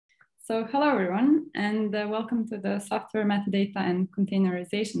So hello everyone, and welcome to the software metadata and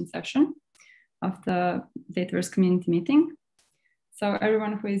containerization session of the Dataverse community meeting. So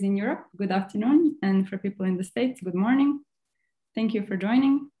everyone who is in Europe, good afternoon, and for people in the States, good morning. Thank you for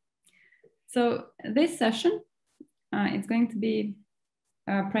joining. So this session, it's going to be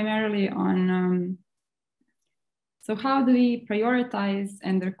primarily on so how do we prioritize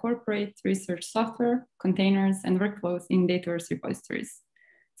and incorporate research software, containers, and workflows in Dataverse repositories?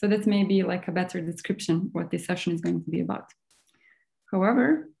 So that may be like a better description what this session is going to be about.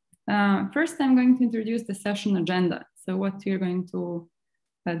 However, first I'm going to introduce the session agenda. So what we're going to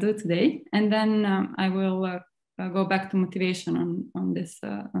do today, and then I will go back to motivation on this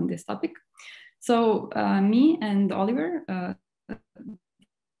topic. So me and Oliver,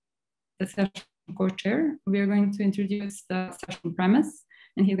 the session co-chair, we are going to introduce the session premise,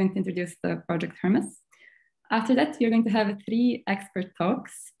 and he's going to introduce the project Hermes. After that, you're going to have 3 expert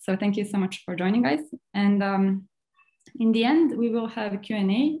talks. So thank you so much for joining, guys. And in the end, we will have a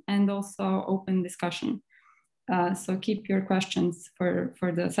Q&A and also open discussion. So keep your questions for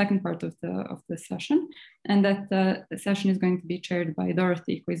the second part of the session. And that the session is going to be chaired by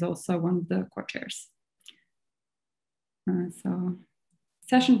Dorothy, who is also one of the co-chairs. So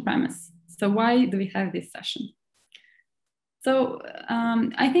session premise. So why do we have this session? So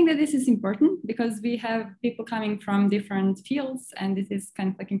I think that this is important because we have people coming from different fields, and this is kind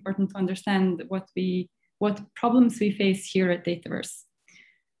of like important to understand what problems we face here at Dataverse.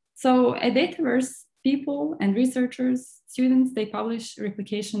 So at Dataverse, people and researchers, students, they publish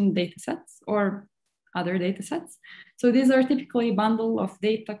replication datasets or other datasets. So these are typically a bundle of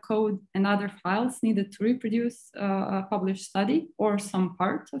data, code, and other files needed to reproduce a published study or some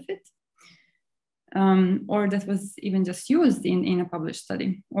part of it. Or that was even just used in a published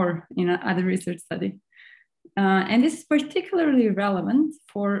study or in another research study. And this is particularly relevant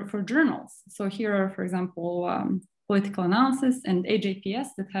for journals. So here are, for example, political analysis and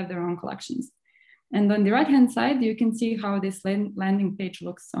AJPS that have their own collections. And on the right-hand side, you can see how this landing page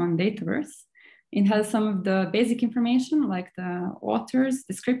looks on Dataverse. It has some of the basic information like the author's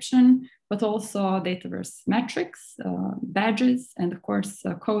description, but also Dataverse metrics, badges, and of course,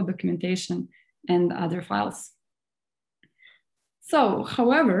 code documentation and other files. So,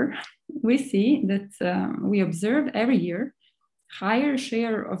 however, we see that we observe every year higher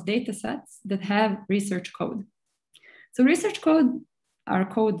share of data sets that have research code. So research code are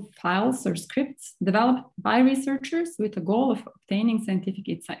code files or scripts developed by researchers with a goal of obtaining scientific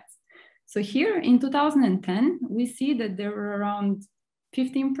insights. So here in 2010, we see that there were around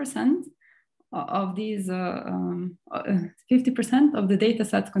 15% of these 50% of the data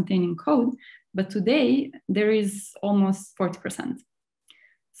sets containing code, but today there is almost 40%.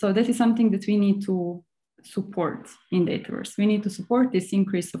 So that is something that we need to support in Dataverse. We need to support this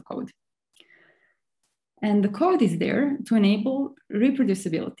increase of code. And the code is there to enable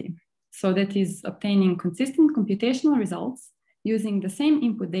reproducibility. So that is obtaining consistent computational results using the same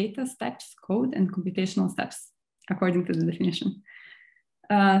input data, steps, code, and computational steps, according to the definition.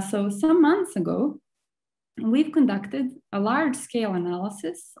 So some months ago, we've conducted a large-scale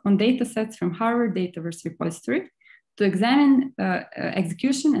analysis on data sets from Harvard Dataverse repository to examine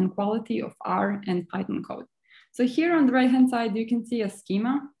execution and quality of R and Python code. So here on the right-hand side, you can see a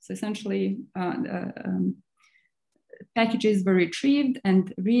schema. So essentially, packages were retrieved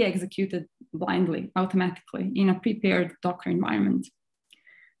and re-executed blindly, automatically, in a prepared Docker environment.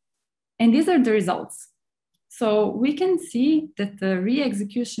 And these are the results. So we can see that the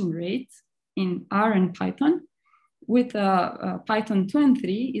re-execution rate in R and Python with Python 2 and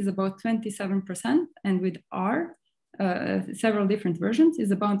 3 is about 27%, and with R, several different versions,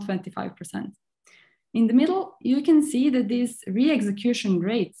 is about 25%. In the middle, you can see that these re-execution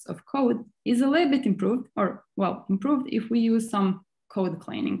rates of code is a little bit improved, or well, improved if we use some code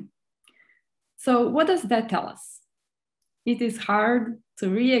cleaning. So what does that tell us? It is hard to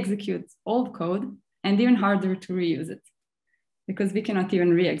re-execute old code and even harder to reuse it because we cannot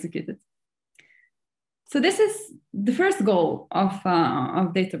even re-execute it. So this is the first goal of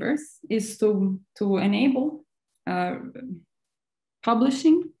Dataverse, is to enable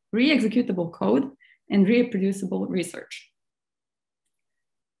publishing re-executable code and reproducible research.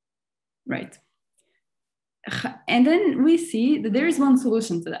 Right. And then we see that there is one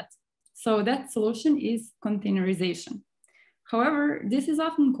solution to that. So that solution is containerization. However, this is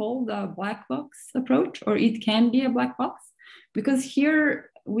often called a black box approach, or it can be a black box, because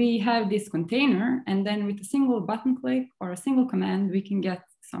here we have this container, and then with a single button click or a single command, we can get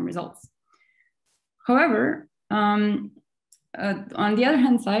some results. However, on the other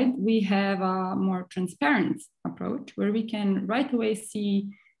hand side, we have a more transparent approach where we can right away see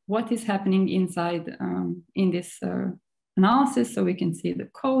what is happening inside in this analysis. So we can see the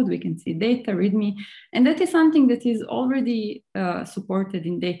code, we can see data, README, and that is something that is already supported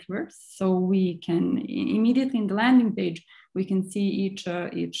in Dataverse. So we can immediately in the landing page, we can see each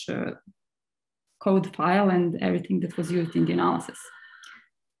code file and everything that was used in the analysis.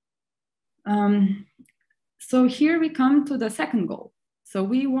 So here we come to the second goal. So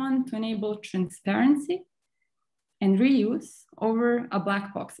we want to enable transparency and reuse over a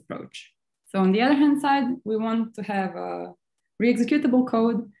black box approach. So on the other hand side, we want to have a re-executable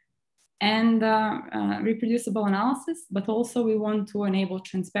code and reproducible analysis, but also we want to enable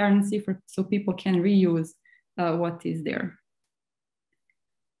transparency so people can reuse what is there.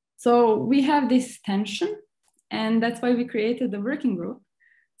 So we have this tension, and that's why we created the working group.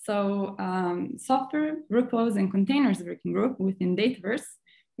 So software, workflows, and containers working group within Dataverse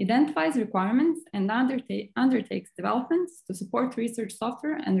identifies requirements and undertakes developments to support research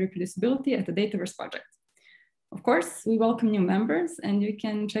software and reproducibility at the Dataverse Project. Of course, we welcome new members, and you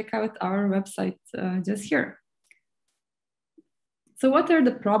can check out our website just here. So what are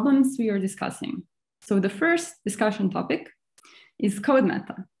the problems we are discussing? So the first discussion topic is code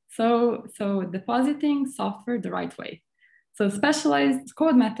meta. So depositing software the right way. So specialized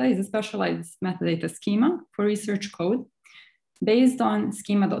code meta is a specialized metadata schema for research code based on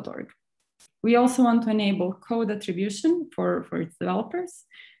schema.org. We also want to enable code attribution for its developers,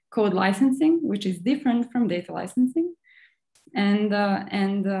 code licensing, which is different from data licensing, and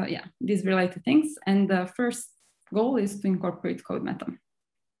yeah, these related things. And the first goal is to incorporate code meta.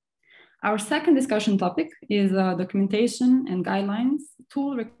 Our second discussion topic is documentation and guidelines,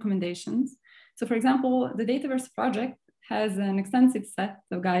 tool recommendations. So for example, the Dataverse project has an extensive set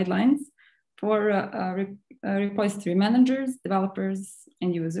of guidelines for repository managers, developers,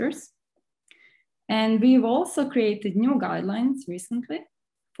 and users. And we've also created new guidelines recently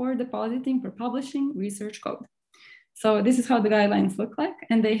for depositing, for publishing research code. So this is how the guidelines look like,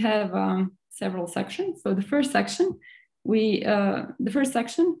 and they have several sections. So the first section,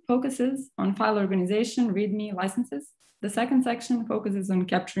 focuses on file organization, README, licenses. The second section focuses on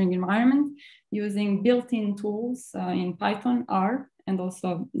capturing environment using built-in tools in Python, R, and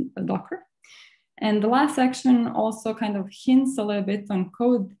also Docker. And the last section also kind of hints a little bit on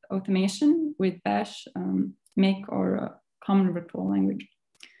code automation with Bash, Make, or common virtual language.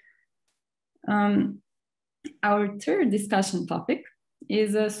 Our third discussion topic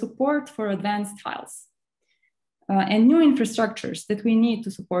is support for advanced files and new infrastructures that we need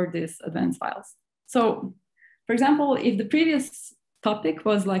to support these advanced files. So, for example, if the previous topic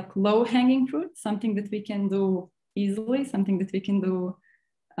was like low-hanging fruit, something that we can do easily, something that we can do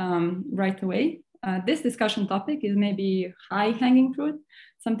right away, this discussion topic is maybe high-hanging fruit,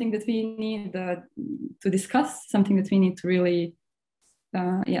 something that we need to discuss, something that we need to really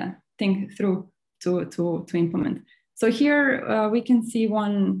think through to implement. So here we can see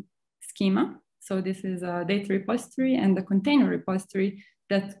one schema. So this is a data repository and a container repository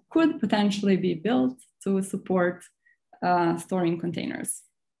that could potentially be built to support storing containers.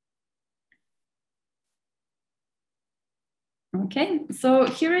 Okay, so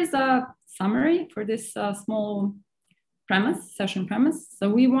here is a summary for this small session premise. So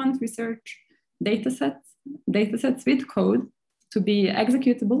we want research datasets with code to be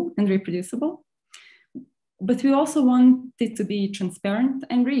executable and reproducible. But we also want it to be transparent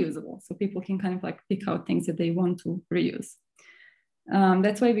and reusable, so people can kind of like pick out things that they want to reuse.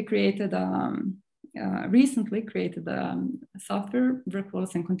 That's why we created, recently created a software,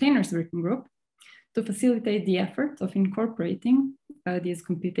 workflows, and containers working group to facilitate the effort of incorporating these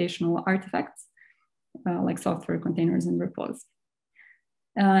computational artifacts like software, containers, and workflows.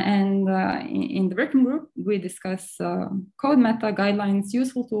 In the working group, we discuss code meta, guidelines,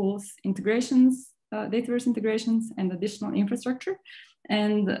 useful tools, integrations, Dataverse integrations, and additional infrastructure.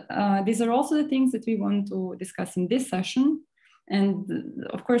 And these are also the things that we want to discuss in this session. And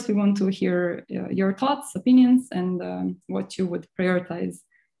of course, we want to hear your thoughts, opinions, and what you would prioritize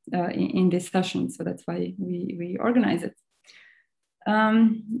in this session. So that's why we organize it.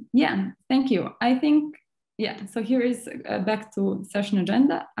 Yeah, thank you. I think, yeah, so here is back to session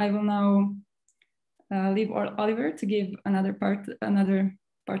agenda. I will now leave Oliver to give another part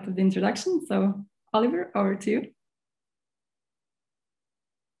of the introduction. So Oliver, over to you.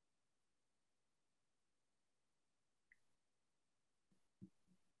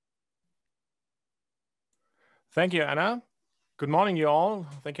 Thank you, Anna. Good morning, you all.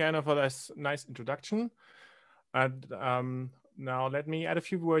 Thank you, Anna, for this nice introduction. And now let me add a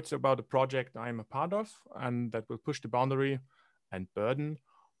few words about the project I'm a part of, and that will push the boundary and burden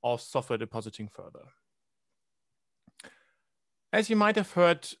of software depositing further. As you might have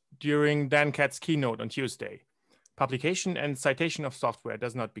heard during Dan Katz's keynote on Tuesday, publication and citation of software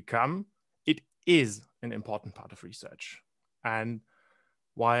does not become, it is an important part of research. And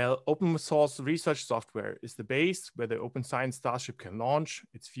while open source research software is the base where the open science starship can launch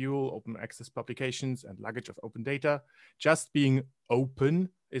its fuel, open access publications, and luggage of open data, just being open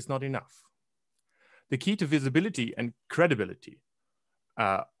is not enough. The key to visibility and credibility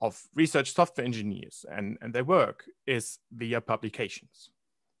of research software engineers and their work is via publications.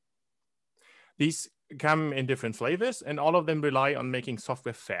 These come in different flavors, and all of them rely on making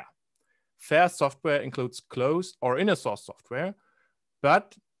software fair. Fair software includes closed or inner source software,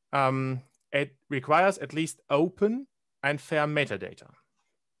 but it requires at least open and fair metadata.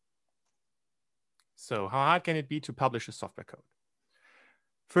 So how hard can it be to publish a software code?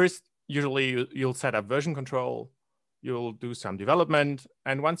 First, usually you'll set up version control, you'll do some development,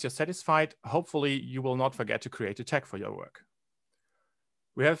 and once you're satisfied, hopefully you will not forget to create a tag for your work.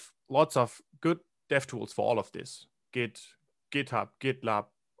 We have lots of good dev tools for all of this. Git, GitHub, GitLab,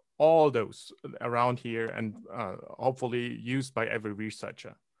 all those around here and hopefully used by every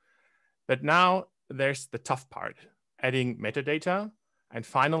researcher. But now there's the tough part, adding metadata, and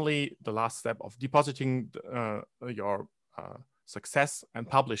finally the last step of depositing your success and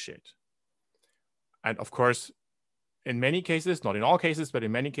publish it. And of course, in many cases, not in all cases, but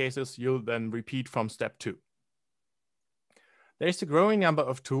in many cases, you'll then repeat from step 2. There's a growing number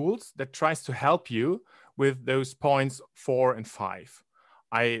of tools that tries to help you with those points 4 and 5.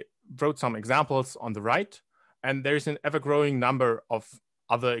 I wrote some examples on the right, and there's an ever-growing number of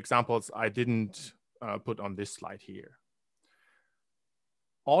other examples I didn't put on this slide here.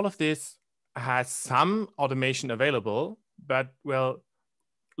 All of this has some automation available, but well,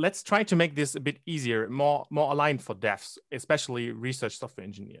 let's try to make this a bit easier, more aligned for devs, especially research software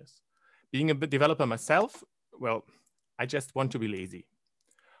engineers. Being a developer myself, well, I just want to be lazy.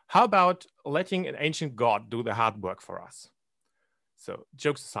 How about letting an ancient god do the hard work for us? So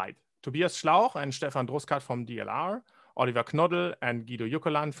jokes aside, Tobias Schlauch and Stefan Droskat from DLR, Oliver Knoddel and Guido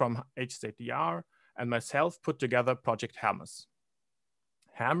Juckeland from HZDR, and myself put together Project Hermes.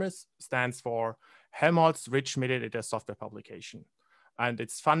 Hermes stands for Helmholtz Rich Metadata Software Publication. And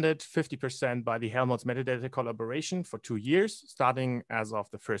it's funded 50% by the Helmholtz Metadata Collaboration for 2 years, starting as of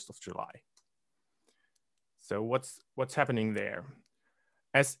the 1st of July. So what's happening there?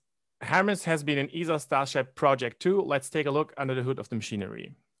 As Hermes has been an ESA Starship project too, let's take a look under the hood of the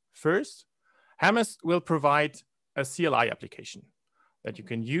machinery. First, Hermes will provide a CLI application that you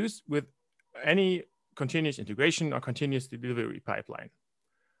can use with any continuous integration or continuous delivery pipeline.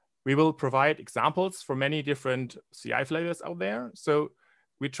 We will provide examples for many different CI flavors out there. So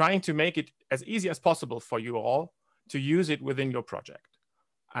we're trying to make it as easy as possible for you all to use it within your project.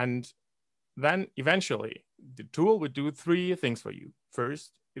 And then eventually the tool will do 3 things for you.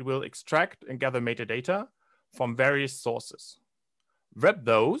 First, it will extract and gather metadata from various sources. Wrap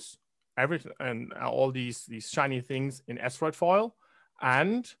those, and all these shiny things in S-Roid foil,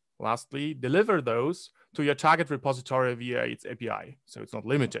 and lastly, deliver those to your target repository via its API. So it's not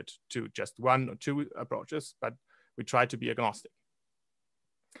limited to just 1 or 2 approaches, but we try to be agnostic.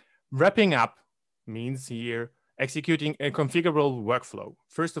 Wrapping up means here executing a configurable workflow.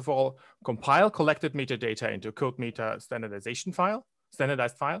 First of all, compile collected metadata into a code meta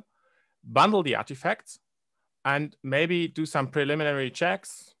standardized file, bundle the artifacts, and maybe do some preliminary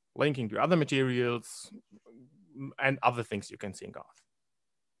checks, linking to other materials and other things you can think of.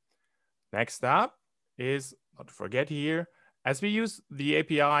 Next up is, not to forget here, as we use the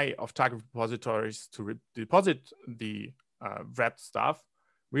API of target repositories to deposit the wrapped stuff,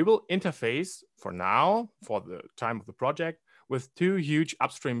 we will interface for now, for the time of the project, with 2 huge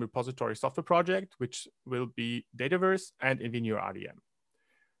upstream repository software projects, which will be Dataverse and Invenio RDM.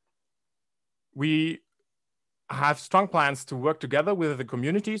 We have strong plans to work together with the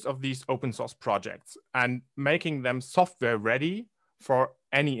communities of these open source projects and making them software ready for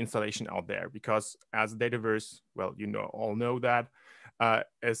any installation out there, because as Dataverse, well, you all know that,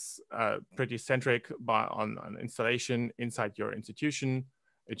 is pretty centric on installation inside your institution.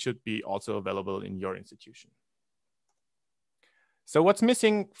 It should be also available in your institution. So what's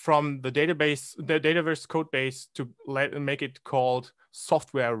missing from the Dataverse code base to make it called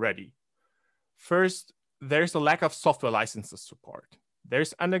software ready? First, there's a lack of software licenses support.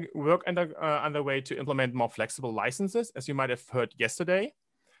 There's work underway to implement more flexible licenses, as you might have heard yesterday.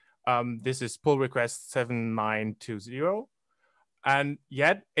 This is pull request 7920. And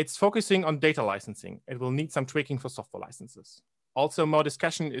yet it's focusing on data licensing. It will need some tweaking for software licenses. Also, more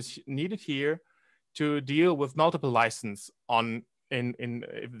discussion is needed here to deal with multiple license on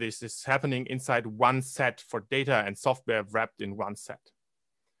if this is happening inside one set for data and software wrapped in one set,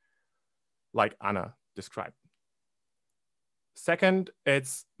 like Anna described. Second,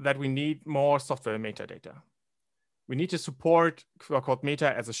 it's that we need more software metadata. We need to support called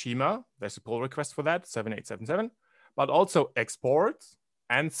meta as a schema. There's a pull request for that, 7877, but also export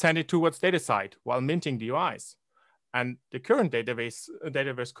and send it towards data side while minting DOIs. And the current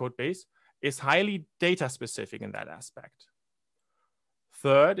Dataverse code base is highly data specific in that aspect.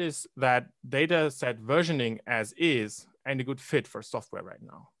 Third is that data set versioning as is and a good fit for software right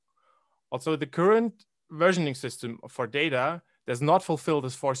now. Also, the current versioning system for data does not fulfill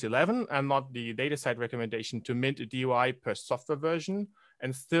this Force 11 and not the data side recommendation to mint a DOI per software version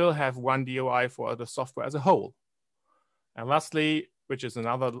and still have one DOI for the software as a whole. And lastly, which is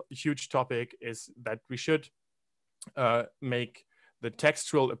another huge topic, is that we should make the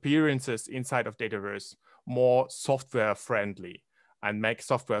textual appearances inside of Dataverse more software friendly and make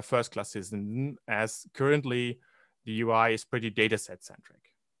software first class citizen, as currently the UI is pretty dataset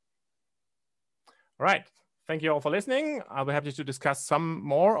centric. All right, thank you all for listening. I'll be happy to discuss some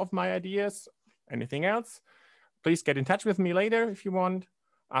more of my ideas. Anything else? Please get in touch with me later if you want,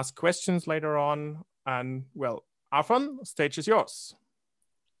 ask questions later on. And well, Arfon, stage is yours.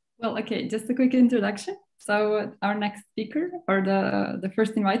 Well, okay, just a quick introduction. So our next speaker, or the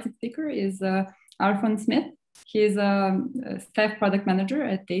first invited speaker, is Arfon Smith. He is a staff product manager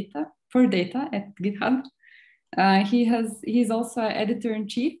at Data at GitHub. He's also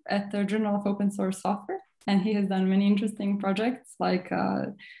editor-in-chief at the Journal of Open Source Software, and he has done many interesting projects like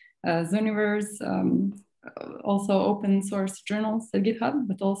Zooniverse, also open source journals at GitHub,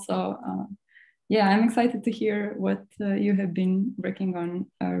 but also, yeah, I'm excited to hear what you have been working on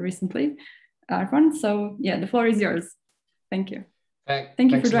recently, Arfon. So yeah, the floor is yours. Thank you.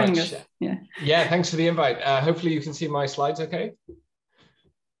 Thank you for joining us. Yeah, thanks for the invite. Hopefully you can see my slides okay.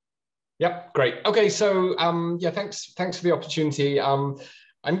 Yep, great. Okay, so yeah, thanks for the opportunity. I'm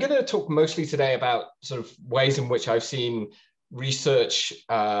going to talk mostly today about sort of ways in which I've seen research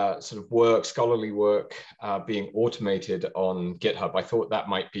sort of work, scholarly work being automated on GitHub. I thought that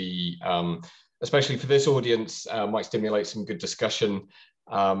might be, especially for this audience, might stimulate some good discussion.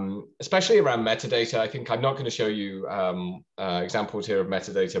 Especially around metadata. I think I'm not going to show you examples here of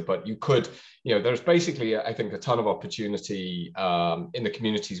metadata, but you could, there's basically, I think, a ton of opportunity in the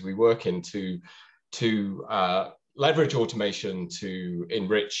communities we work in to leverage automation to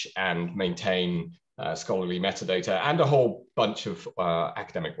enrich and maintain scholarly metadata and a whole bunch of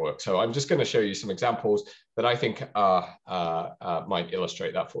academic work. So I'm just going to show you some examples that I think might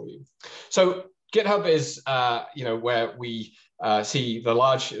illustrate that for you. So GitHub is, where we see the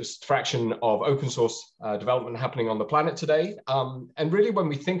largest fraction of open source development happening on the planet today. And really, when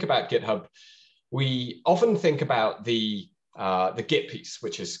we think about GitHub, we often think about the Git piece,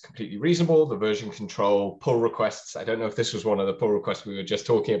 which is completely reasonable, the version control, pull requests. I don't know if this was one of the pull requests we were just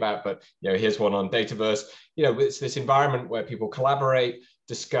talking about, but here's one on Dataverse. It's this environment where people collaborate,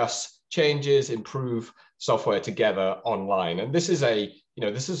 discuss changes, improve software together online. And this is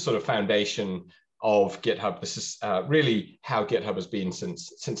this is sort of foundation of GitHub. This is really how GitHub has been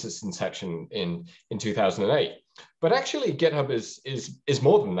since its inception in 2008. But actually, GitHub is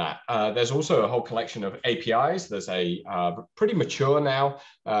more than that. There's also a whole collection of APIs. There's a pretty mature now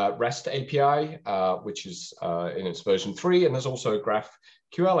REST API, which is in its version 3, and there's also a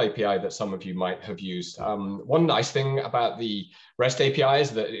GraphQL API that some of you might have used. One nice thing about the REST API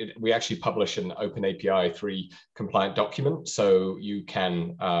is that we actually publish an Open API 3 compliant document. So you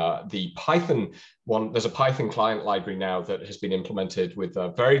can, the Python one, there's a Python client library now that has been implemented with a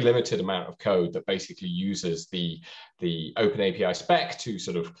very limited amount of code that basically uses the Open API spec to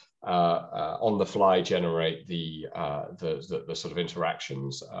sort of on the fly generate the sort of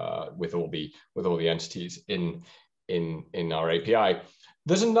interactions with all the entities in our API.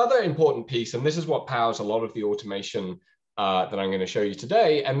 There's another important piece, and this is what powers a lot of the automation that I'm going to show you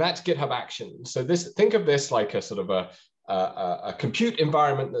today, and that's GitHub Actions. So think of this like a sort of a compute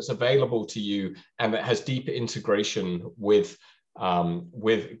environment that's available to you and that has deep integration with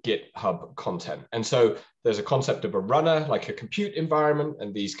GitHub content. And so there's a concept of a runner, like a compute environment,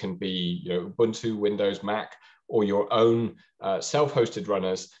 and these can be Ubuntu, Windows, Mac, or your own self-hosted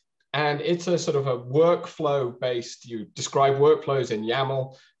runners. And it's a sort of a workflow based, you describe workflows in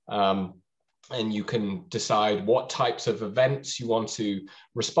YAML, and you can decide what types of events you want to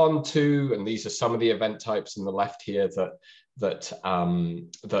respond to. And these are some of the event types on the left here that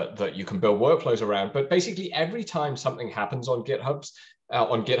you can build workflows around. But basically, every time something happens on GitHub,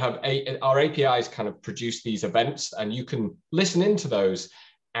 our APIs kind of produce these events, and you can listen into those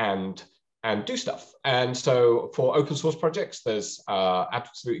and do stuff. And so for open source projects, there's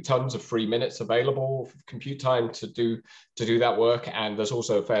absolutely tons of free minutes available for compute time to do that work. And there's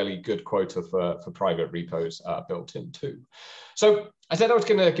also a fairly good quota for private repos built in too. So I said I was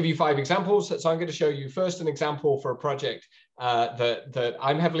going to give you 5 examples. So I'm going to show you first an example for a project that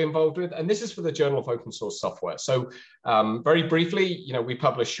I'm heavily involved with. And this is for the Journal of Open Source Software. So very briefly, we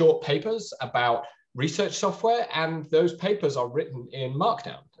publish short papers about research software, and those papers are written in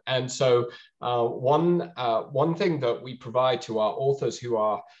Markdown. And so one thing that we provide to our authors who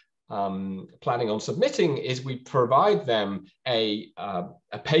are planning on submitting is we provide them a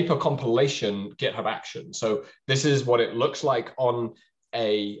paper compilation GitHub action. So this is what it looks like on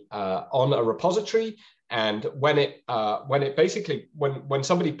a repository. And when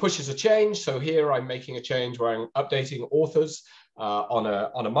somebody pushes a change, so here I'm making a change where I'm updating authors on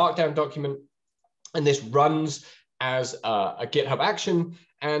a Markdown document, and this runs as a GitHub action,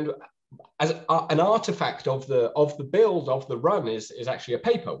 and as an artifact of the build of the run is actually a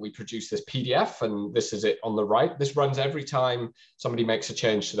paper. We produce this PDF, and this is it on the right. This runs every time somebody makes a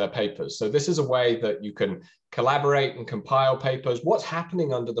change to their papers. So this is a way that you can collaborate and compile papers. What's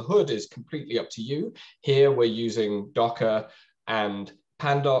happening under the hood is completely up to you. Here we're using Docker and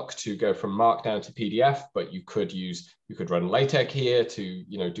Pandoc to go from Markdown to PDF, but you could run LaTeX here to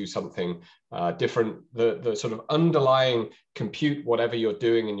do something different. The sort of underlying compute, whatever you're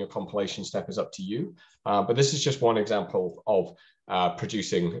doing in your compilation step, is up to you. But this is just one example of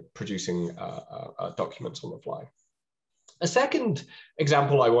producing documents on the fly. A second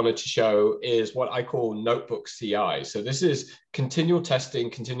example I wanted to show is what I call notebook CI. So this is continual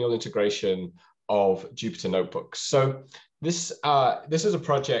testing, continual integration of Jupyter notebooks. So this is a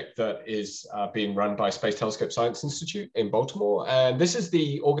project that is being run by Space Telescope Science Institute in Baltimore. And this is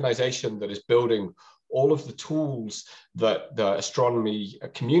the organization that is building all of the tools that the astronomy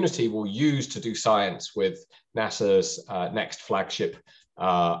community will use to do science with NASA's next flagship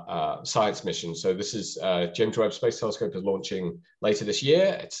science mission. So this is James Webb Space Telescope is launching later this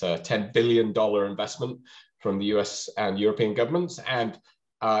year. It's a $10 billion investment from the US and European governments. And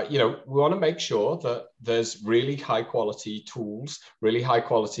we want to make sure that there's really high quality tools, really high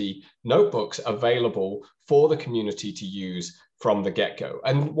quality notebooks available for the community to use from the get-go.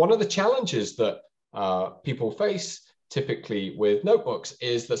 And one of the challenges that people face typically with notebooks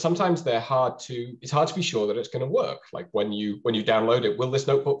is that sometimes it's hard to be sure that it's going to work. Like when you download it, will this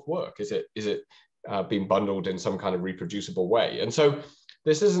notebook work? Is it being bundled in some kind of reproducible way? And so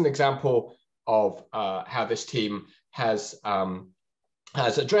this is an example of how this team has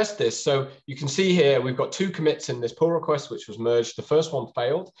addressed this. So you can see here, we've got 2 commits in this pull request, which was merged. The first one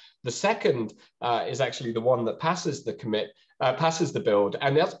failed. The second is actually the one that passes the commit, passes the build.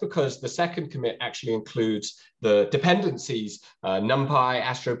 And that's because the second commit actually includes the dependencies, NumPy,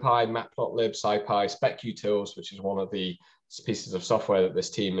 AstroPy, Matplotlib, SciPy, SpecUtils, which is one of the pieces of software that this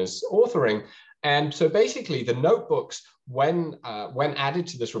team is authoring. And so basically the notebooks, when added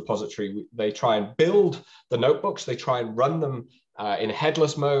to this repository, they try and build the notebooks, they try and run them in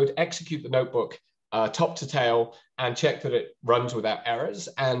headless mode, execute the notebook top to tail, and check that it runs without errors.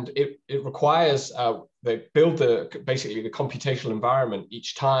 And it requires, they build basically the computational environment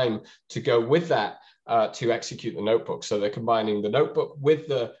each time to go with that to execute the notebook. So they're combining the notebook with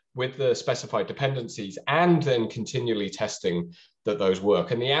the specified dependencies and then continually testing that those work.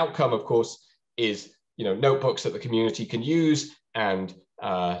 And the outcome, of course, is notebooks that the community can use and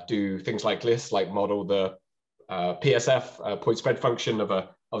do things like this, like model the PSF point spread function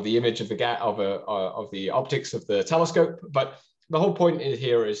of the image of the optics of the telescope. But the whole point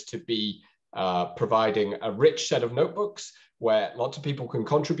here is to be providing a rich set of notebooks where lots of people can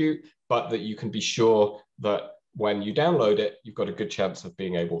contribute, but that you can be sure that when you download it, you've got a good chance of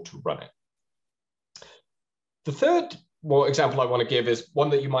being able to run it. The third example I want to give is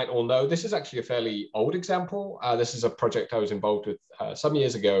one that you might all know. This is actually a fairly old example. This is a project I was involved with some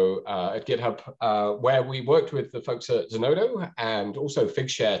years ago at GitHub, where we worked with the folks at Zenodo and also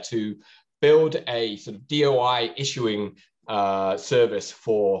Figshare to build a sort of DOI issuing service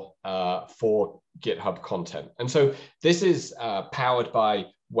for GitHub content. And so this is powered by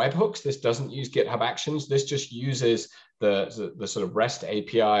webhooks. This doesn't use GitHub Actions. This just uses the sort of REST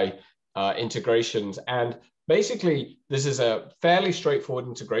API integrations. And basically, this is a fairly straightforward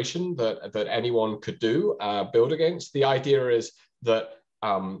integration that anyone could build against. The idea is that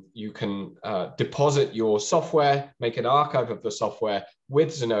you can deposit your software, make an archive of the software with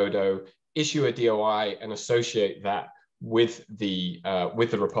Zenodo, issue a DOI, and associate that with the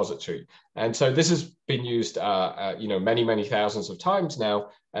repository. And so this has been used many thousands of times now.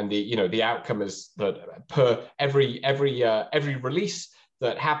 And the outcome is that per every release,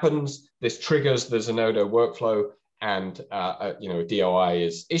 that happens. This triggers the Zenodo workflow, and a DOI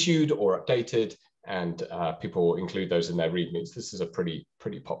is issued or updated, and people include those in their READMEs. This is a pretty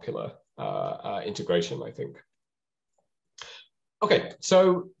popular integration, I think. Okay,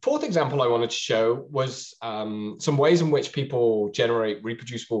 so fourth example I wanted to show was some ways in which people generate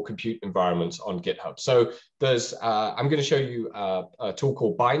reproducible compute environments on GitHub. So there's, I'm going to show you a tool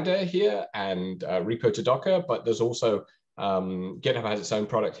called Binder here and repo to Docker, but there's also GitHub has its own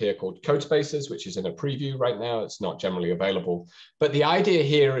product here called Codespaces, which is in a preview right now. It's not generally available. But the idea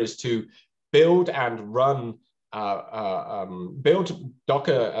here is to build and run, build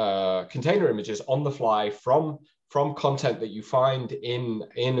Docker container images on the fly from content that you find in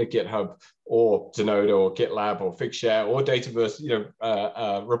a GitHub or Zenodo or GitLab or Figshare or Dataverse,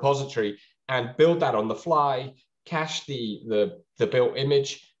 repository, and build that on the fly, cache the built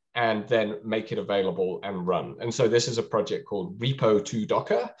image, and then make it available and run. And so this is a project called Repo to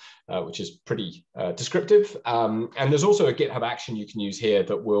Docker, which is pretty descriptive. And there's also a GitHub action you can use here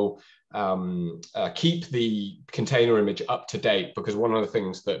that will keep the container image up to date, because one of the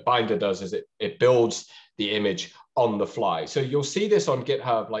things that Binder does is it builds the image on the fly. So you'll see this on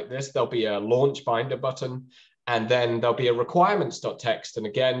GitHub like this. There'll be a launch Binder button, and then there'll be a requirements.txt. And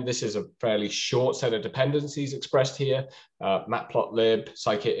again, this is a fairly short set of dependencies expressed here. Matplotlib,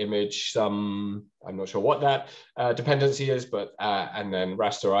 scikit image, I'm not sure what that dependency is, but and then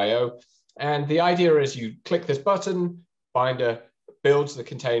raster.io. And the idea is you click this button, Binder builds the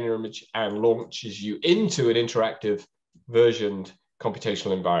container image and launches you into an interactive versioned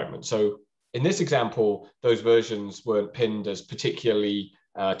computational environment. So in this example, those versions weren't pinned as particularly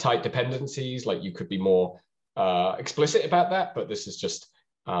tight dependencies, like you could be more explicit about that, but this is just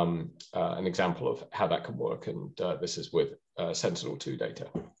an example of how that can work, and this is with Sentinel-2 data.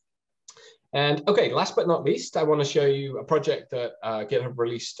 And okay, last but not least, I want to show you a project that GitHub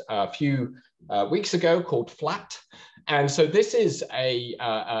released a few weeks ago called Flat. And so this is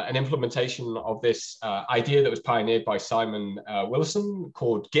an implementation of this idea that was pioneered by Simon Willison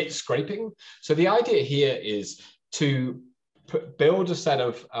called Git scraping. So the idea here is to build a set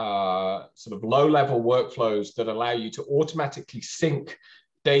of sort of low-level workflows that allow you to automatically sync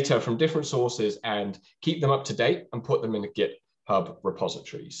data from different sources and keep them up to date and put them in a GitHub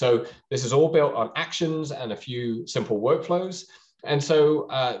repository. So this is all built on actions and a few simple workflows. And so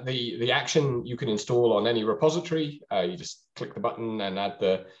the action you can install on any repository. You just click the button and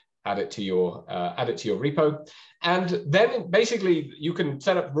add it to your repo. And then basically you can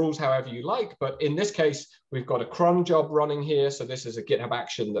set up rules however you like. But in this case, we've got a cron job running here. So this is a GitHub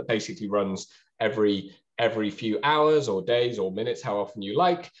action that basically runs every few hours or days or minutes, how often you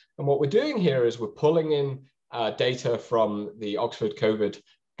like. And what we're doing here is we're pulling in data from the Oxford COVID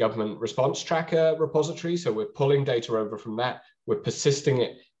Government Response Tracker repository. So we're pulling data over from that. We're persisting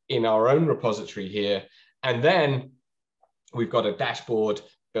it in our own repository here. And then we've got a dashboard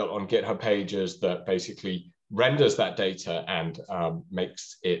built on GitHub Pages that basically renders that data and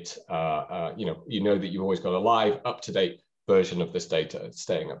makes it, that you've always got a live, up-to-date version of this data,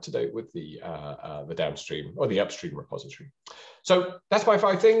 staying up to date with the downstream or the upstream repository. So that's my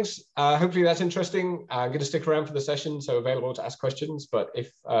 5 things. Hopefully that's interesting. I'm going to stick around for the session, so available to ask questions. But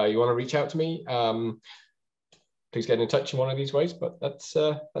if you want to reach out to me, please get in touch in one of these ways. But that's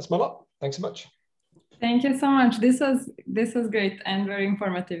my lot. Thanks so much. Thank you so much. This was great and very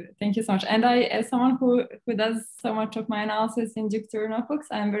informative. Thank you so much. And I, as someone who does so much of my analysis in Jupyter notebooks,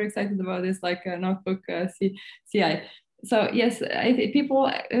 I'm very excited about this, like a notebook CI. So yes,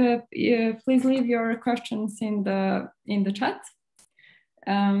 people, please leave your questions in the chat.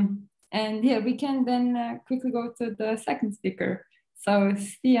 And yeah, we can then quickly go to the second speaker. So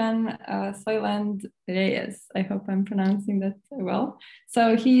Stian Soyland Reyes, I hope I'm pronouncing that well.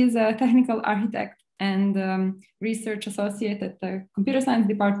 So he is a technical architect and research associate at the computer science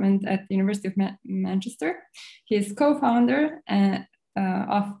department at the University of Manchester. He is co-founder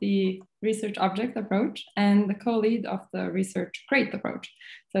of the research object approach and the co-lead of the research crate approach.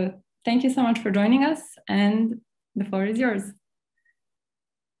 So thank you so much for joining us, and the floor is yours.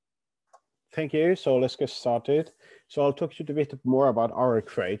 Thank you. So let's get started. So I'll talk to you a bit more about our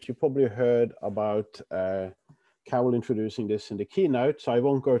crate. You probably heard about Carol introducing this in the keynote, so I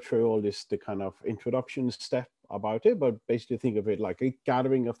won't go through all the kind of introduction step about it, but basically think of it like a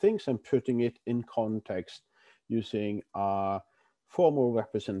gathering of things and putting it in context using a formal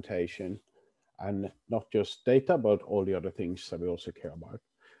representation and not just data, but all the other things that we also care about.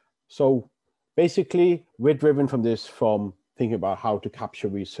 So basically, we're driven from thinking about how to capture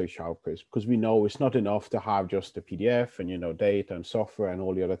research outputs, because we know it's not enough to have just the PDF and data and software and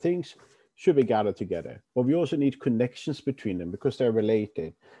all the other things. should be gathered together. But we also need connections between them because they're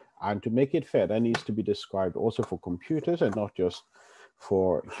related. And to make it fair, that needs to be described also for computers and not just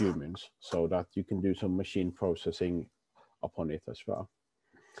for humans, so that you can do some machine processing upon it as well.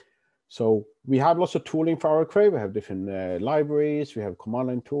 So we have lots of tooling for our array. We have different libraries, we have command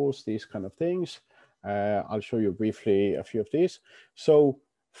line tools, these kind of things. I'll show you briefly a few of these. So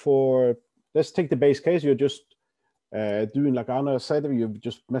let's take the base case. You're just doing like Anna said, you've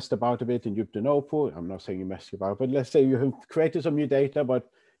just messed about a bit and you've done output. I'm not saying you messed about, but let's say you have created some new data, but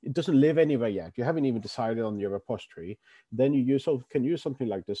it doesn't live anywhere yet. You haven't even decided on your repository. Then you can use something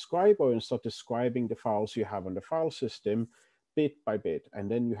like describe, or start describing the files you have on the file system bit by bit. And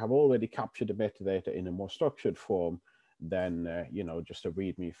then you have already captured the metadata in a more structured form than just a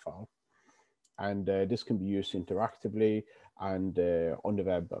README file. And this can be used interactively and on the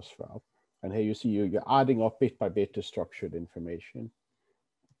web as well. And here you see you're adding up bit by bit the structured information.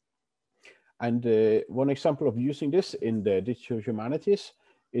 And one example of using this in the digital humanities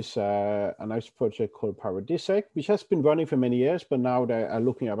is a nice project called Paradisec, which has been running for many years, but now they are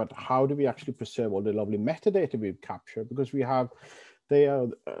looking at how do we actually preserve all the lovely metadata we've captured, because they are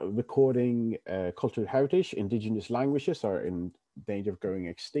recording cultural heritage, indigenous languages are in danger of going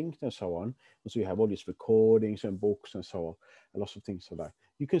extinct and so on. And so you have all these recordings and books and so on, and lots of things like that.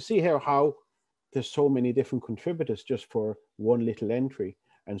 You can see here how there's so many different contributors just for one little entry.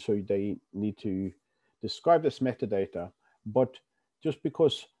 And so they need to describe this metadata, but just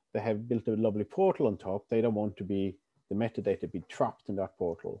because they have built a lovely portal on top, they don't want the metadata be trapped in that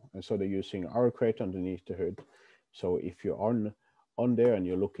portal. And so they're using Arrowcrate underneath the hood. So if you're on there and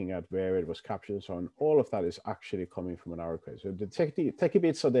you're looking at where it was captured and so on, all of that is actually coming from an Arrowcrate. So the techie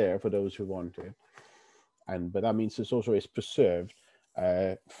bits are there for those who want it. But that means it's also preserved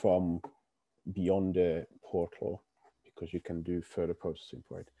from beyond the portal, because you can do further processing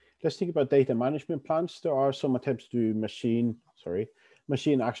for it. Let's think about data management plans. There are some attempts to do machine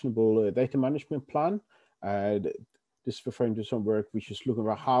actionable data management plan. This is referring to some work which is looking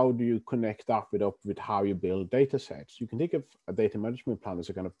at how do you connect that up with how you build data sets. You can think of a data management plan as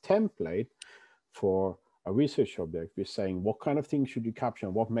a kind of template for a research object. We're saying what kind of things should you capture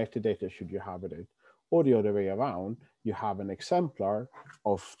and what metadata should you have in it. Or the other way around, you have an exemplar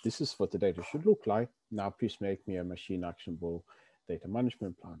of this is what the data should look like. Now please make me a machine actionable data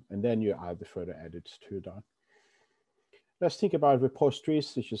management plan. And then you add the further edits to that. Let's think about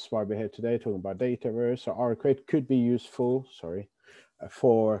repositories, which is why we're here today talking about Dataverse. So Arrowcrate could be useful,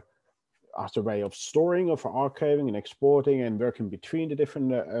 for as a way of storing or for archiving and exporting and working between the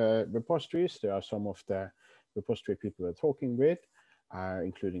different repositories. There are some of the repository people we're talking with,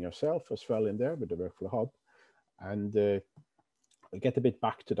 including yourself as well in there with the Workflow Hub. And I'll get a bit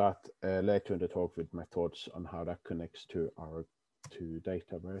back to that later in the talk with my thoughts on how that connects to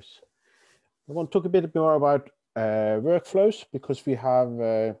Dataverse. I want to talk a bit more about workflows, because we have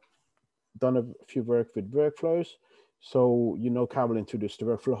done a few work with workflows. So, Carol introduced the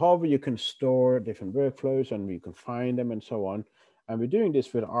Workflow Hub, where you can store different workflows and you can find them and so on. And we're doing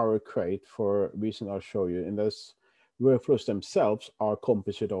this with Arrowcrate for a reason I'll show you. And those workflows themselves are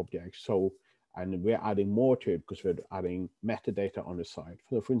composite objects. And we're adding more to it because we're adding metadata on the side.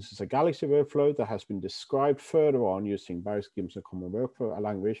 For instance, a Galaxy workflow that has been described further on using Barry Gibson Common Workflow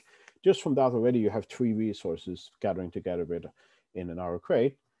language. Just from that already, you have 3 resources gathering together in an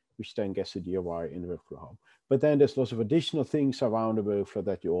Arrowcrate, which then gets a DOI in the Workflow Hub. But then there's lots of additional things around the workflow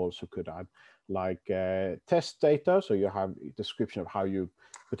that you also could add, like test data. So you have a description of how you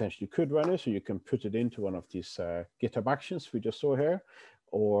potentially could run it. So you can put it into one of these GitHub actions we just saw here,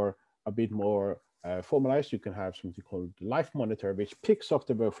 or a bit more formalized, you can have something called Life Monitor, which picks up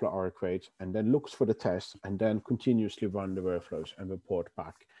the workflow Arrowcrate and then looks for the tests and then continuously run the workflows and report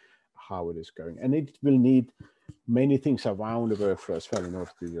back how it is going. And it will need many things around the workflow as well in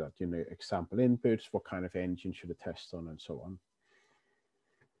order to do that. Example inputs, what kind of engine should it test on, and so on.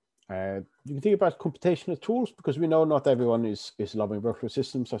 You can think about computational tools, because we know not everyone is loving workflow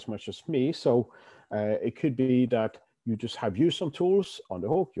systems as much as me. So it could be that you just have used some tools on the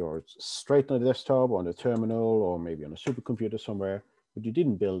hook, you're straight on the desktop, on the terminal, or maybe on a supercomputer somewhere, but you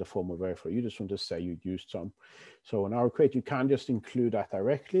didn't build a formal workflow. You just want to say you used some. So in Arrowcrate, you can just include that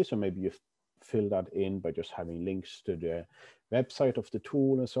directly. So maybe you fill that in by just having links to the website of the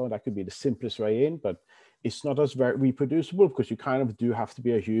tool and so on. That could be the simplest way in, but it's not as very reproducible, because you kind of do have to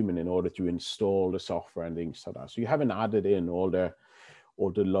be a human in order to install the software and things like that. So you haven't added in all the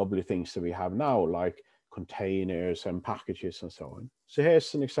lovely things that we have now, like containers and packages and so on. So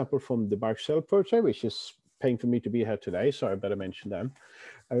here's an example from the Barcel project, which is paying for me to be here today, so I better mention them.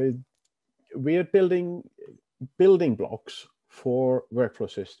 We are building blocks for workflow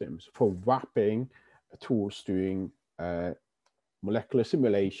systems, for wrapping tools doing molecular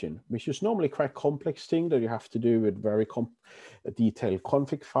simulation, which is normally quite a complex thing that you have to do with very detailed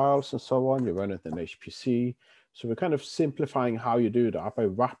config files and so on. You run it in HPC. So we're kind of simplifying how you do that by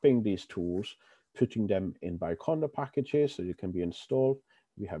wrapping these tools, putting them in Bioconda packages so you can be installed.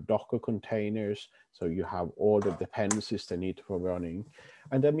 We have Docker containers, so you have all the dependencies they need for running.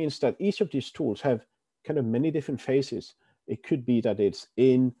 And that means that each of these tools have kind of many different phases. It could be that it's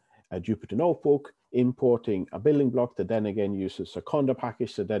in a Jupyter Notebook, importing a building block that then again uses a Conda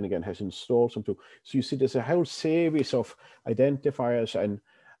package that then again has installed some tool. So you see there's a whole series of identifiers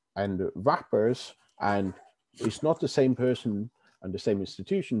and wrappers, and it's not the same person and the same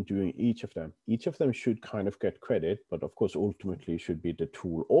institution doing each of them. Each of them should kind of get credit, but of course, ultimately should be the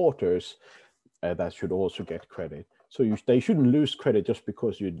tool authors that should also get credit. So they shouldn't lose credit just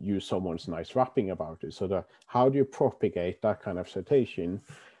because you use someone's nice wrapping about it. So how do you propagate that kind of citation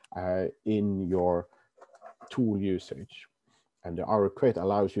in your tool usage? And the RCrate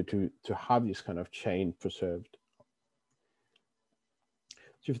allows you to have this kind of chain preserved.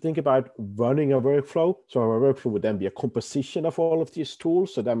 So if you think about running a workflow, so our workflow would then be a composition of all of these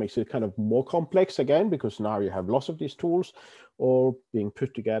tools. So that makes it kind of more complex again, because now you have lots of these tools all being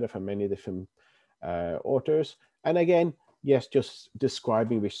put together from many different authors. And again, yes, just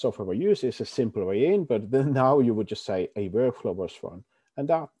describing which software we use is a simple way in, but then now you would just say a workflow was run. And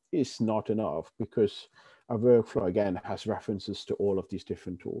that is not enough, because a workflow, again, has references to all of these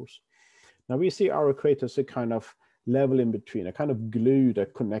different tools. Now we see RCrate as a kind of level in between, a kind of glue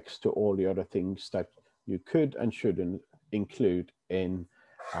that connects to all the other things that you could and shouldn't include in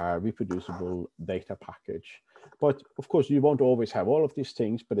a reproducible data package. But of course, you won't always have all of these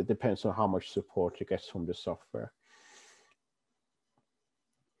things, but it depends on how much support you get from the software.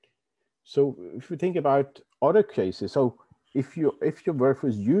 So if we think about other cases, so if your workflow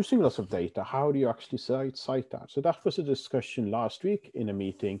is using lots of data, how do you actually cite that? So that was a discussion last week in a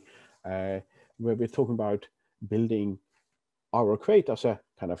meeting where we're talking about building RCrate as a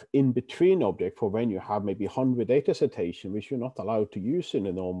kind of in-between object for when you have maybe 100 data citation, which you're not allowed to use in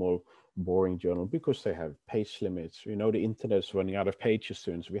a normal boring journal because they have page limits. You know, the internet is running out of pages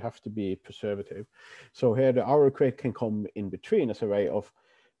soon, so we have to be preservative. So here the RCrate can come in between as a way of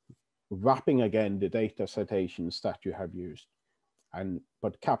wrapping again the data citations that you have used,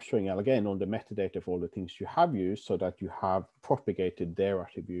 but capturing again on the metadata of all the things you have used so that you have propagated their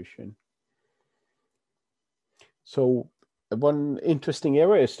attribution. So one interesting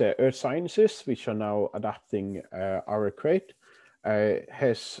area is the earth sciences, which are now adapting RCrate.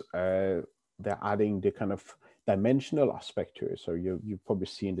 They're adding the kind of dimensional aspect to it. So you've probably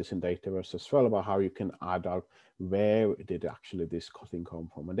seen this in Dataverse as well, about how you can add out where did actually this cutting come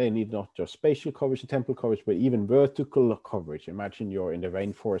from. And they need not just spatial coverage and temporal coverage, but even vertical coverage. Imagine you're in the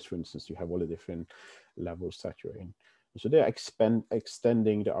rainforest, for instance, you have all the different levels that you're in. So they're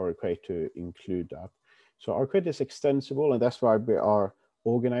extending the RCrate to include that. So RCrate is extensible, and that's why we are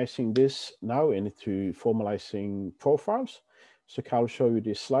organizing this now into formalizing profiles. So I'll show you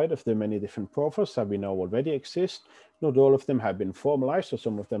this slide of the many different profiles that we know already exist. Not all of them have been formalized, so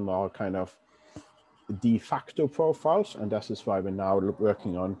some of them are kind of de facto profiles, and that is why we're now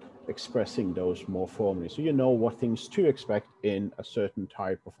working on expressing those more formally. So you know what things to expect in a certain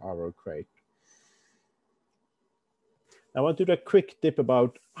type of RCrate. I want to do a quick dip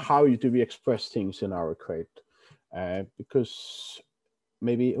about how do we express things in RCrate, because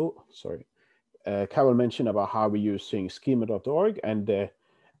maybe, Carol mentioned about how we're using schema.org, and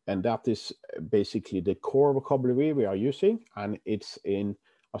that is basically the core vocabulary we are using, and it's in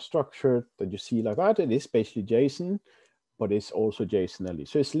a structure that you see like that. It is basically JSON, but it's also JSON-LE.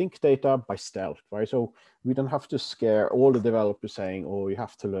 So it's linked data by stealth, right? So we don't have to scare all the developers saying, oh, you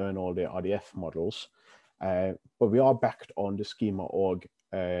have to learn all the RDF models. But we are backed on the schema.org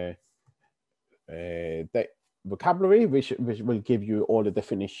vocabulary, which will give you all the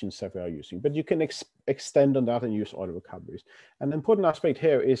definitions that we are using. But you can extend on that and use other vocabularies. An important aspect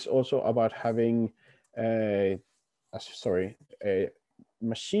here is also about having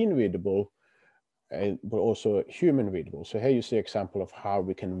machine readable, but also human readable. So here you see an example of how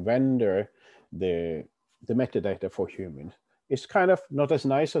we can render the metadata for humans. It's kind of not as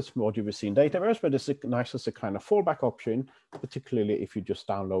nice as what you will see in Dataverse, but it's nice as a kind of fallback option, particularly if you're just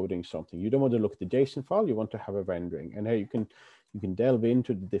downloading something. You don't want to look at the JSON file, you want to have a rendering. And here you can delve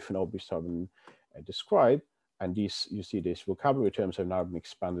into the different objects I've been described, and you see these vocabulary terms have now been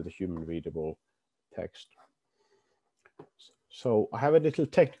expanded to human readable text. So I have a little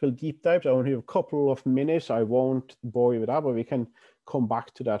technical deep dive. I only have a couple of minutes. I won't bore you with that, but we can come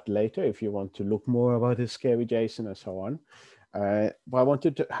back to that later if you want to look more about the scary JSON and so on. But I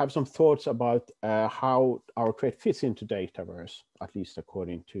wanted to have some thoughts about how our crate fits into Dataverse, at least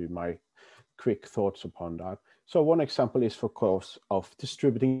according to my quick thoughts upon that. So one example is, of course, of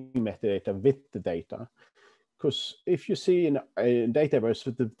distributing metadata with the data. Because if you see in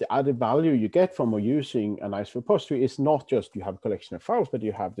Dataverse, the added value you get from using a nice repository is not just you have a collection of files, but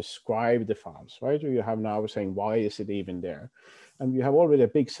you have described the files, right? Or you have now saying, why is it even there? And you have already a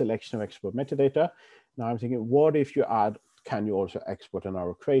big selection of export metadata. Now I'm thinking, what if you add, can you also export an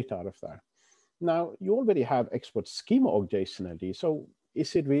our crate out of that? Now you already have export schema of JSON ID. So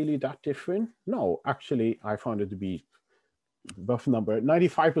is it really that different? No, actually, I found it to be rough number,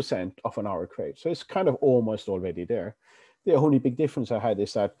 95% of an our crate. So it's kind of almost already there. The only big difference I had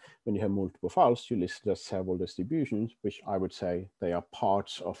is that when you have multiple files, you list as several distributions, which I would say they are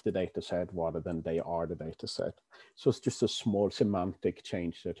parts of the data set rather than they are the data set. So it's just a small semantic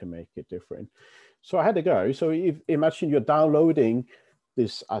change there to make it different. So I had to go. So if imagine you're downloading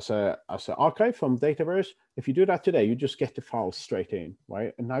this as an archive from Dataverse. If you do that today, you just get the files straight in,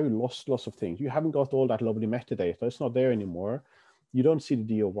 right? And now you lost lots of things. You haven't got all that lovely metadata. It's not there anymore. You don't see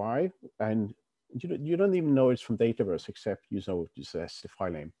the DOI, and you don't even know it's from Dataverse, except you know just as the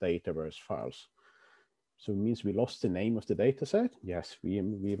file name, Dataverse files. So it means we lost the name of the data set. Yes, we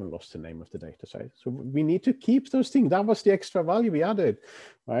even lost the name of the data set. So we need to keep those things. That was the extra value we added,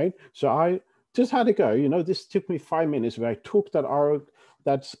 right? So I just had to go. You know, this took me 5 minutes where I took that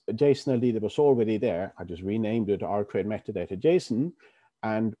JSON ID that was already there. I just renamed it rcrate metadata JSON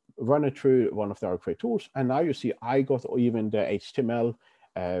and run it through one of the rcrate tools. And now you see I got even the HTML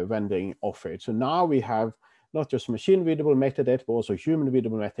rendering of it. So now we have not just machine readable metadata, but also human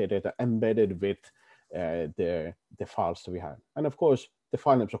readable metadata embedded with the files that we have. And of course, the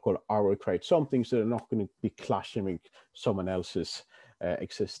file names are called rcrate something, so they're not going to be clashing with someone else's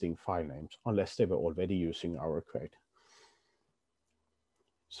existing file names unless they were already using rcrate.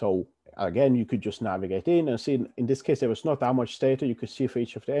 So again, you could just navigate in and see, in this case, there was not that much data you could see for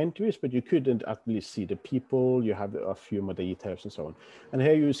each of the entries, but you couldn't at least see the people, you have a few more details and so on. And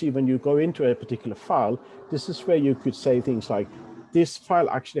here you see when you go into a particular file, this is where you could say things like, this file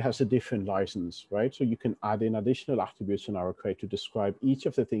actually has a different license, right? So you can add in additional attributes in our crate to describe each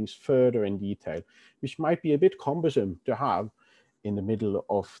of the things further in detail, which might be a bit cumbersome to have in the middle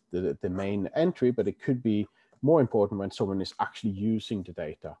of the main entry, but it could be more important when someone is actually using the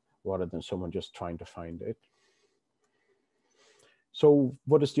data rather than someone just trying to find it. So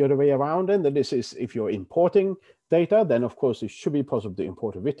what is the other way around then? That this is if you're importing data, then of course it should be possible to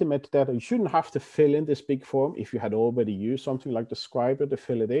import a written metadata. You shouldn't have to fill in this big form if you had already used something like the Scriber to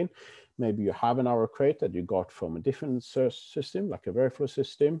fill it in. Maybe you have an our crate that you got from a different system, like a workflow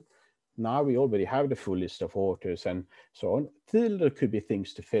system. Now we already have the full list of authors and so on. Still, there could be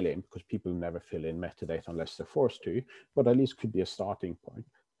things to fill in because people never fill in metadata unless they're forced to, but at least could be a starting point.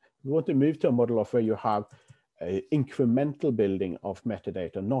 We want to move to a model of where you have an incremental building of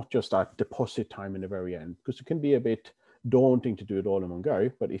metadata, not just at deposit time in the very end, because it can be a bit daunting to do it all in one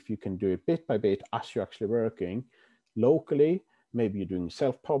go. But if you can do it bit by bit as you're actually working locally, maybe you're doing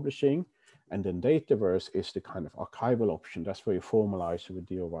self-publishing, and then Dataverse is the kind of archival option. That's where you formalize it with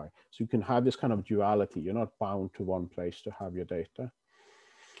DOI. So you can have this kind of duality. You're not bound to one place to have your data.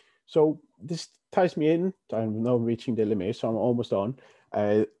 So this ties me in. I'm now reaching the limit, so I'm almost on,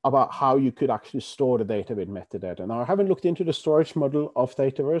 about how you could actually store the data with metadata. Now, I haven't looked into the storage model of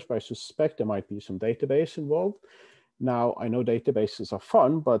Dataverse, but I suspect there might be some database involved. Now, I know databases are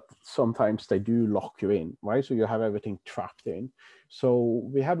fun, but sometimes they do lock you in, right? So you have everything trapped in. So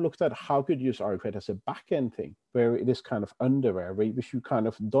we have looked at how could you use rcrate as a backend thing, where it is kind of underwear, which you kind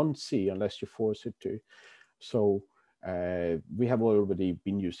of don't see unless you force it to. So we have already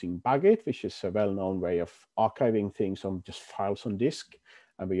been using Bagit, which is a well-known way of archiving things on just files on disk,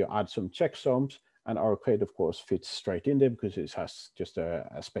 and where you add some checksums, and rcrate, of course, fits straight in there because it has just a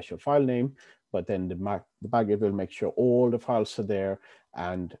special file name. But then the Bagit will make sure all the files are there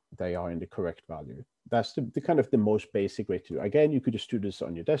and they are in the correct value. That's the kind of the most basic way to do it. Again, you could just do this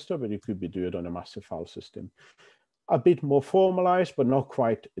on your desktop, but you could do it on a massive file system. A bit more formalized, but not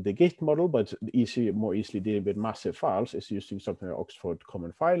quite the Git model, but more easily dealing with massive files is using something like Oxford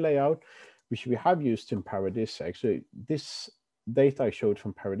Common File Layout, which we have used in Paradisic. So this data I showed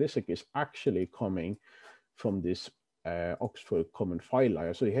from Paradisic is actually coming from this Oxford Common File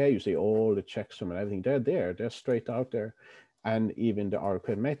Layout. So here you see all the checksum and everything. They're straight out there. And even the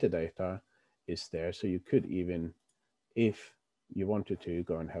rcrate metadata is there. So you could even, if you wanted to,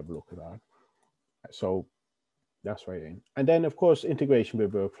 go and have a look at that. So that's right in. And then, of course, integration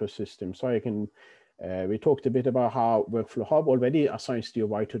with workflow systems. So I can, we talked a bit about how Workflow Hub already assigns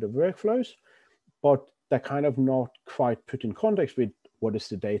DOI to the workflows, but they're kind of not quite put in context with what is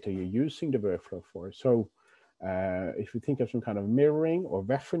the data you're using the workflow for. So if you think of some kind of mirroring or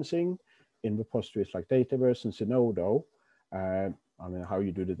referencing in repositories like Dataverse and Zenodo, I mean, how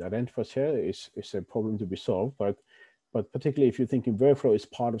you do the identifiers here is a problem to be solved, but particularly if you think in workflow is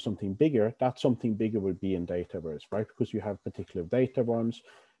part of something bigger, that something bigger will be in Dataverse, right? Because you have particular data runs.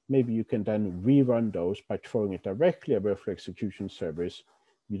 Maybe you can then rerun those by throwing it directly at workflow execution service.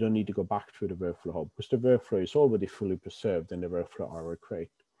 You don't need to go back through the workflow hub because the workflow is already fully preserved in the workflow RA crate.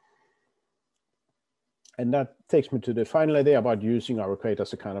 And that takes me to the final idea about using RA crate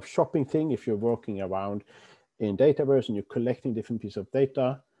as a kind of shopping thing. If you're working around in Dataverse and you're collecting different pieces of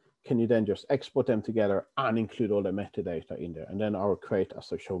data, can you then just export them together and include all the metadata in there? And then RA crate,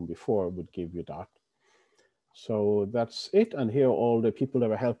 as I've shown before, would give you that. So that's it. And here are all the people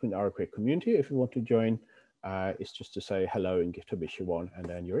that are helping the RA crate community. If you want to join, it's just to say hello and give to Bishuwan, and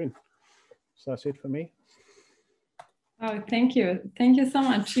then you're in. So that's it for me. Oh, thank you. Thank you so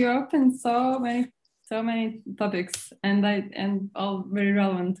much. You opened so many topics, and all very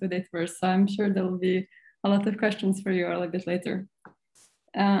relevant to Dataverse. So I'm sure there will be a lot of questions for you a little bit later.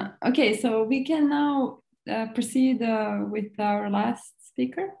 Okay, so we can now proceed with our last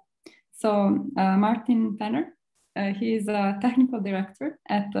speaker. So Martin Penner, he is a technical director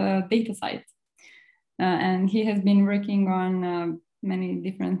at DataSite, and he has been working on many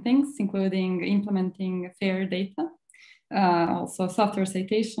different things, including implementing FAIR data, also software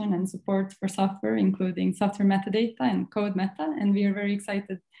citation and support for software, including software metadata and code meta. And we are very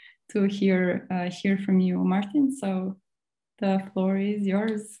excited to hear from you, Martin. So the floor is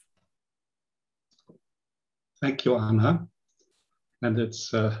yours. Thank you, Anna. And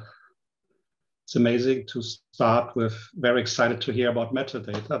it's amazing to start with very excited to hear about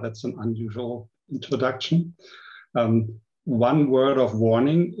metadata. That's an unusual introduction. One word of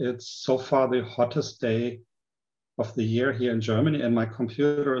warning, it's so far the hottest day of the year here in Germany, and my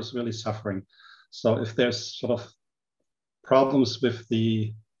computer is really suffering. So if there's sort of problems with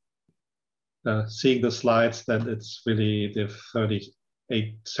the seeing the slides, then it's really the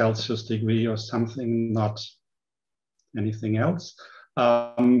 38 Celsius degree or something, not anything else.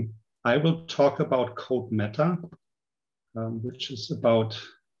 I will talk about code meta, which is about,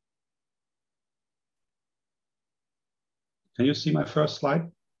 can you see my first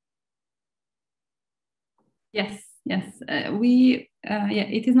slide? Yes, yes. Yeah,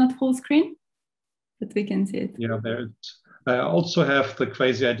 it is not full screen, but we can see it. Yeah, I also have the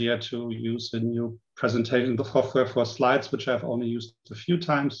crazy idea to use a new presentation software for slides, which I've only used a few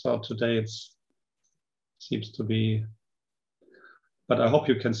times. So today it seems to be, but I hope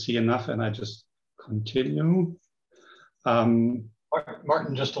you can see enough, and I just continue.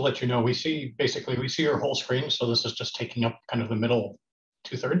 Martin, just to let you know, we see your whole screen. So this is just taking up kind of the middle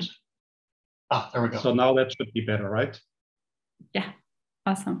 2/3. Ah, there we go. So now that should be better, right? Yeah,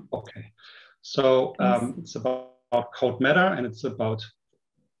 awesome. Okay. So it's about code meta, and it's about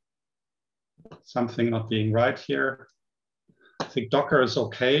something not being right here. I think Docker is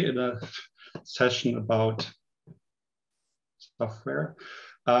okay in a session about software.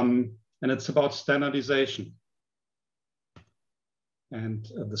 And it's about standardization. And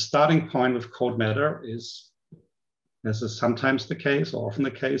the starting point with code meta is, as is sometimes the case, or often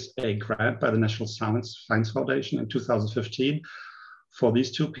the case, a grant by the National Science Foundation in 2015 for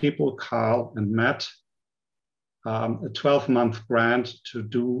these two people, Carl and Matt, a 12-month grant to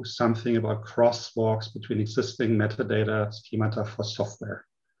do something about crosswalks between existing metadata schemata for software.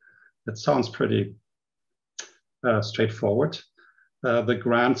 That sounds pretty straightforward. The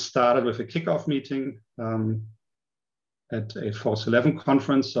grant started with a kickoff meeting at a Force 11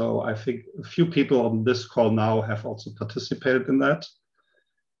 conference. So I think a few people on this call now have also participated in that.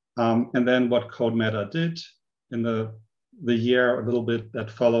 And then what code meta did in the year, a little bit that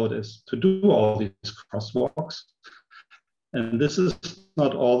followed, is to do all these crosswalks. And this is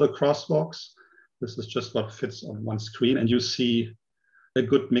not all the crosswalks. This is just what fits on one screen. And you see a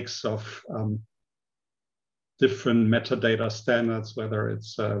good mix of different metadata standards, whether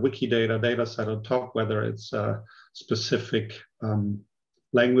it's Wikidata dataset on top, whether it's specific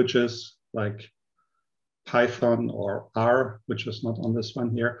languages like Python or R, which is not on this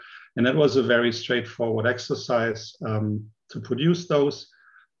one here. And that was a very straightforward exercise to produce those.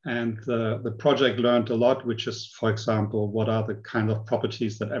 And the project learned a lot, which is, for example, what are the kind of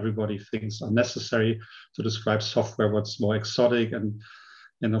properties that everybody thinks are necessary to describe software, what's more exotic,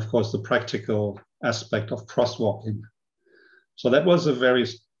 and of course, the practical aspect of crosswalking. So that was a very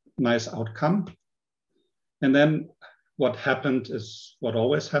nice outcome. And then what happened is what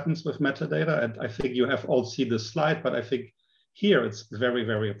always happens with metadata. And I think you have all seen this slide, but I think here it's very,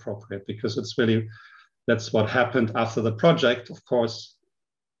 very appropriate because it's really that's what happened after the project. Of course,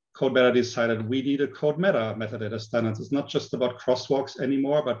 CodeMeta decided we need a CodeMeta metadata standards. It's not just about crosswalks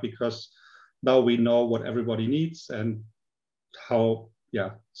anymore, but because now we know what everybody needs and how,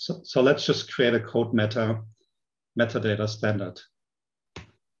 yeah. So let's just create a CodeMeta metadata standard.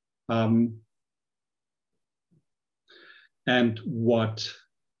 And what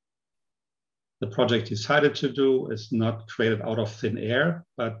the project decided to do is not create it out of thin air,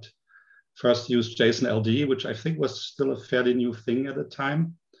 but first use JSON LD, which I think was still a fairly new thing at the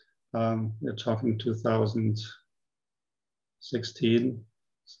time. We're talking 2016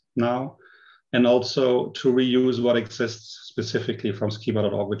 now. And also to reuse what exists specifically from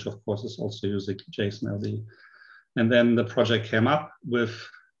schema.org, which of course is also using JSON LD. And then the project came up with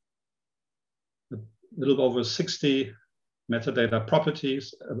a little over 60 metadata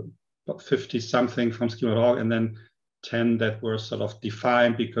properties, 50 something from schema.org, and then 10 that were sort of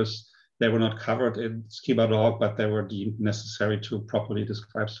defined because they were not covered in schema.org, but they were deemed necessary to properly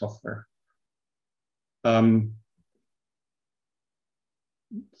describe software.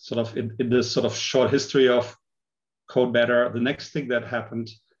 Sort of in this sort of short history of CodeMeta, the next thing that happened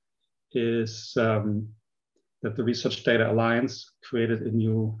is that the Research Data Alliance created a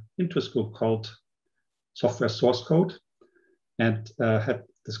new interest group called Software Source Code. And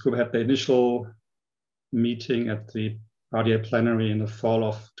this group had the initial meeting at the RDA plenary in the fall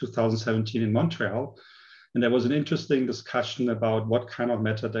of 2017 in Montreal. And there was an interesting discussion about what kind of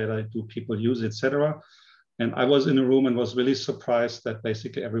metadata do people use, etc. And I was in a room and was really surprised that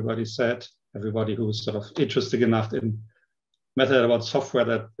basically everybody said, everybody who was sort of interested enough in metadata about software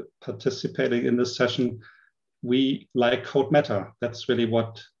that participating in this session, we like CodeMeta. That's really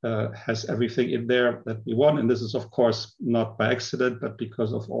what has everything in there that we want. And this is, of course, not by accident, but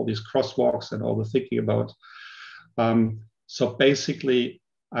because of all these crosswalks and all the thinking about. So basically,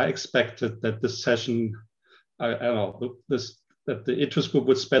 I expected that this session, I don't know, that the interest group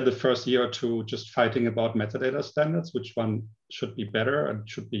would spend the first year or two just fighting about metadata standards, which one should be better and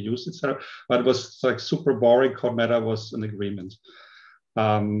should be used, etc. But it was like super boring. CodeMeta was an agreement.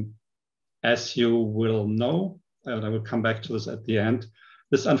 As you will know, and I will come back to this at the end,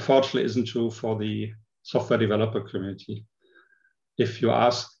 this unfortunately isn't true for the software developer community. If you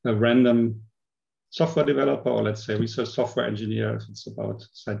ask a random software developer, or let's say research software engineer, if it's about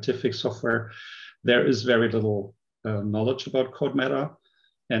scientific software, there is very little knowledge about CodeMeta.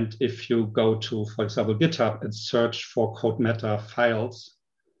 And if you go to, for example, GitHub and search for CodeMeta files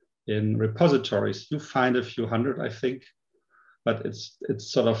in repositories, you find a few hundred, I think. But it's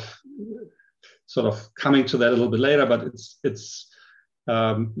sort of coming to that a little bit later. But it's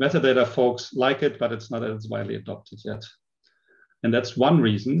metadata folks like it, but it's not as widely adopted yet. And that's one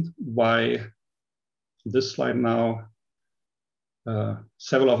reason why this slide now.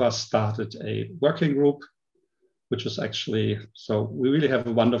 Several of us started a working group, which is actually, so we really have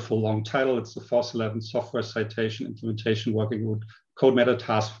a wonderful long title. It's the 411 Software Citation Implementation Working Group CodeMeta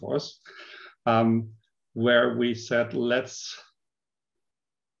Task Force, where we said, let's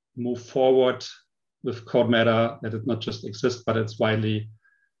move forward with CodeMeta, that it not just exists, but it's widely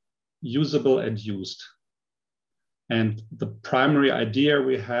usable and used. And the primary idea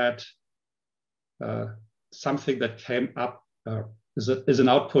we had, something that came up is an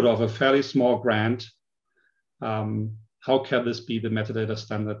output of a fairly small grant. How can this be the metadata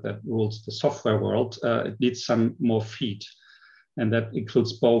standard that rules the software world? It needs some more feet. And that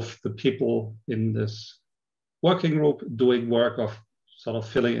includes both the people in this working group doing work of sort of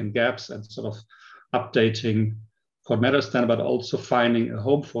filling in gaps and sort of updating CodeMeta standard, but also finding a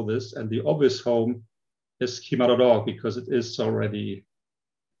home for this. And the obvious home is schema.org, because it is already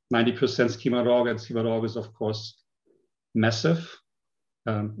 90% schema.org, and schema.org is, of course, massive,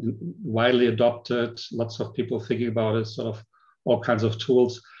 widely adopted, lots of people thinking about it, sort of all kinds of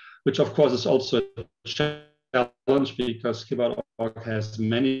tools, which, of course, is also a challenge because schema.org has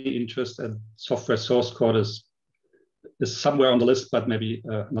many interests, and software source code is somewhere on the list, but maybe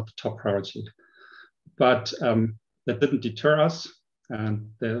not the top priority. But that didn't deter us, and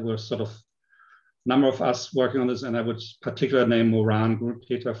there were sort of a number of us working on this, and I would particularly name Moran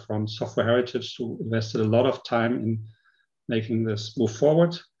Grunpeter from Software Heritage, who invested a lot of time in making this move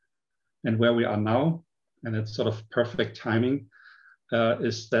forward. And where we are now, and it's sort of perfect timing,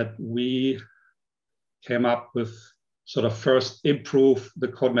 is that we came up with sort of first improve the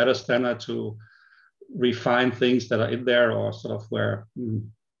CodeMeta standard to refine things that are in there, or sort of where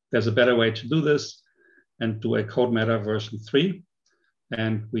there's a better way to do this, and do a CodeMeta version 3.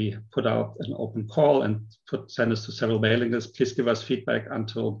 And we put out an open call and send this to several mailing lists. Please give us feedback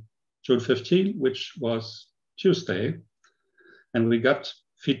until June 15, which was Tuesday. And we got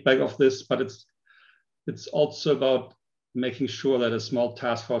feedback of this, but it's it's also about making sure that a small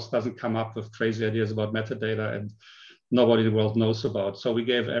task force doesn't come up with crazy ideas about metadata and nobody in the world knows about. So we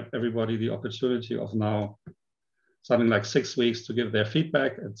gave everybody the opportunity of now something like 6 weeks to give their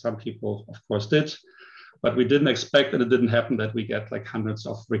feedback, and some people, of course, did. But we didn't expect, and it didn't happen, that we get like hundreds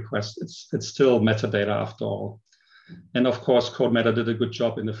of requests. It's still metadata after all. And of course, CodeMeta did a good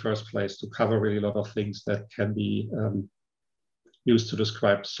job in the first place to cover really a lot of things that can be used to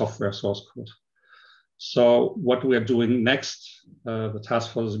describe software source code. So what we are doing next, the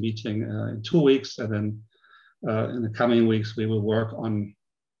task force is meeting in 2 weeks, and then in the coming weeks, we will work on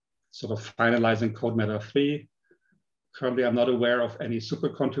sort of finalizing CodeMeta 3. Currently, I'm not aware of any super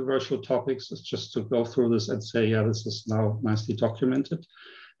controversial topics. It's just to go through this and say, yeah, this is now nicely documented.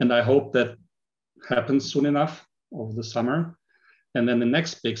 And I hope that happens soon enough over the summer. And then the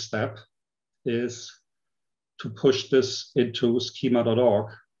next big step is to push this into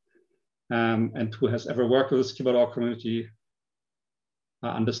schema.org. And who has ever worked with the schema.org community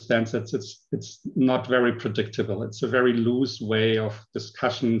understands that it's not very predictable. It's a very loose way of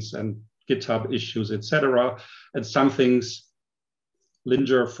discussions and GitHub issues, etc. And some things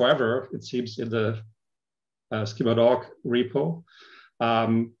linger forever, it seems, in the schema.org repo.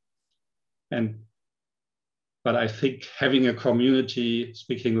 But I think having a community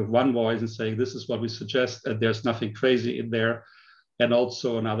speaking with one voice and saying, this is what we suggest, and there's nothing crazy in there. And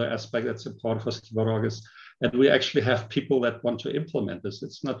also another aspect that's important for schema.org is that we actually have people that want to implement this.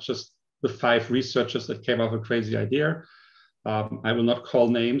 It's not just the 5 researchers that came up with a crazy idea. I will not call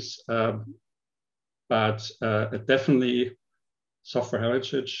names, but definitely Software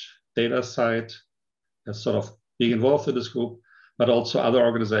Heritage, DataSite, sort of being involved in this group, but also other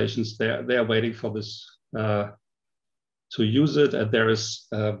organizations. They are waiting for this to use it. And there is,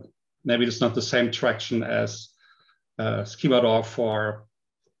 maybe it's not the same traction as schema.org for,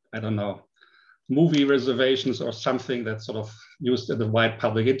 I don't know, movie reservations or something that's sort of used in the wide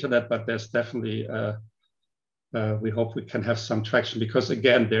public internet, but there's definitely, we hope we can have some traction, because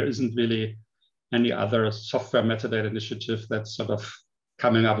again, there isn't really any other software metadata initiative that's sort of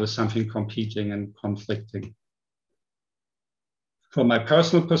coming up with something competing and conflicting. From my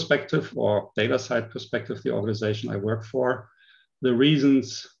personal perspective or data side perspective, the organization I work for, the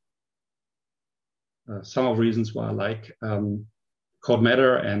reasons, some of the reasons why I like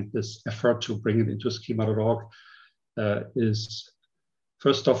CodeMeta and this effort to bring it into schema.org is,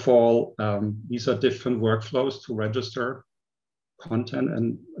 first of all, these are different workflows to register content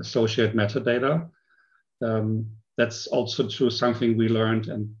and associate metadata. That's also true, something we learned,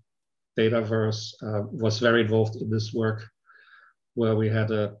 and Dataverse was very involved in this work, where we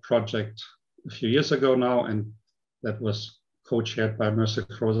had a project a few years ago now, and that was co-chaired by Mercer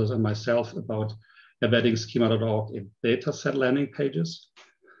Crozes and myself, about embedding schema.org in dataset landing pages.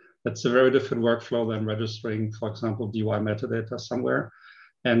 That's a very different workflow than registering, for example, DY metadata somewhere.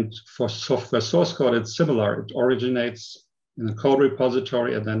 And for software source code, it's similar. It originates in a code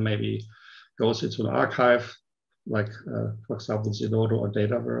repository and then maybe goes into an archive, like, for example, Zenodo or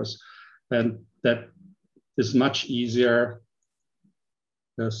Dataverse. And that is much easier,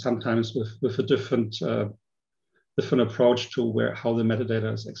 sometimes with a different approach to how the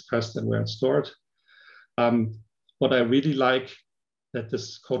metadata is expressed and where it's stored. What I really like that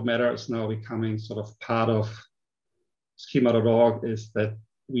this CodeMeta is now becoming sort of part of schema.org is that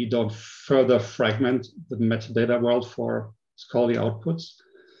we don't further fragment the metadata world for Scholarly outputs,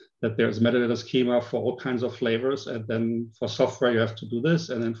 that there's metadata schema for all kinds of flavors, and then for software you have to do this,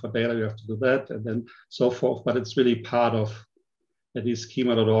 and then for data you have to do that, and then so forth. But it's really part of at least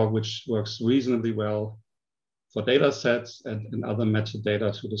schema.org, which works reasonably well for data sets and other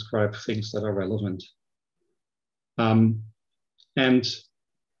metadata to describe things that are relevant. And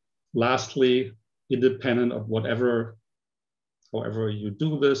lastly, independent of however you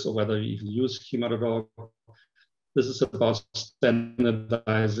do this, or whether you even use schema.org, this is about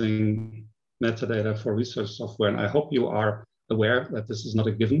standardizing metadata for research software. And I hope you are aware that this is not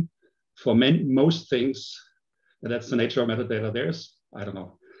a given. For most things, and that's the nature of metadata, there's, I don't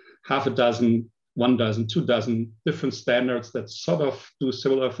know, half a dozen, 1 dozen, 2 dozen different standards that sort of do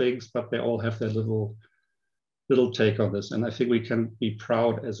similar things, but they all have their little take on this. And I think we can be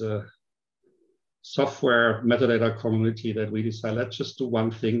proud as a software metadata community that we decide, let's just do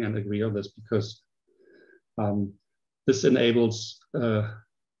one thing and agree on this, because this enables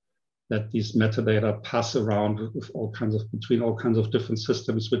that these metadata pass around with between all kinds of different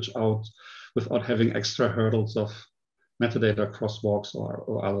systems, without having extra hurdles of metadata crosswalks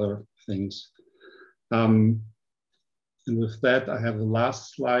or other things. And with that, I have the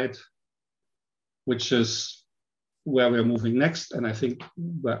last slide, which is where we're moving next. And I think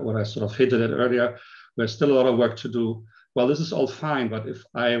what I sort of hinted at earlier, There's still a lot of work to do. Well, this is all fine, but if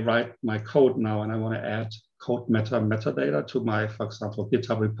I write my code now and I want to add code metadata to my, for example,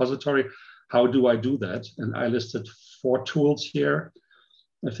 GitHub repository, how do I do that? And I listed 4 tools here.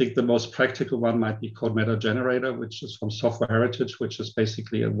 I think the most practical one might be Code Meta Generator, which is from Software Heritage, which is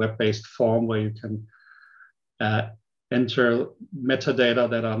basically a web-based form where you can enter metadata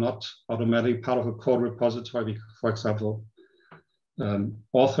that are not automatically part of a code repository, for example,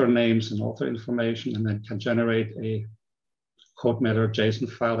 author names and author information, and then can generate a code meta JSON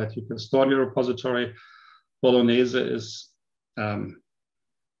file that you can store in your repository. Bolognese is, in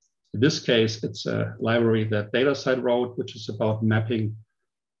this case, it's a library that DataSite wrote, which is about mapping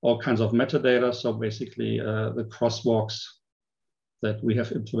all kinds of metadata. So basically the crosswalks that we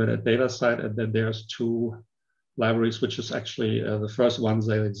have implemented at DataSite, and then there's 2 libraries, which is actually the first ones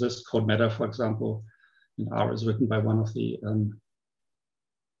that exist. Code Meta, for example, in R is written by one of the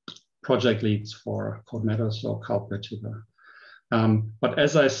project leads for Code Meta, so Carl Pettiger. But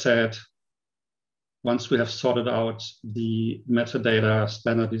as I said, once we have sorted out the metadata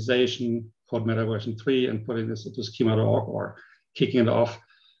standardization, Code Meta version 3, and putting this into schema.org or kicking it off,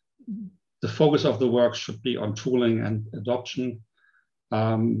 the focus of the work should be on tooling and adoption.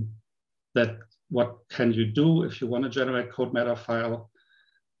 That what can you do if you want to generate code meta file,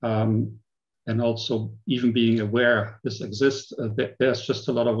 and also even being aware this exists. There's just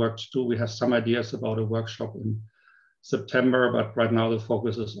a lot of work to do. We have some ideas about a workshop in September, but right now the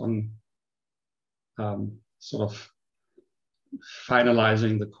focus is on sort of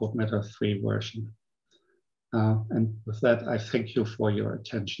finalizing the Code Meta 3 version. And with that, I thank you for your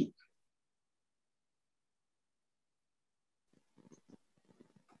attention.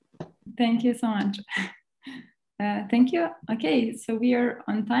 Thank you so much. Thank you. Okay, so we are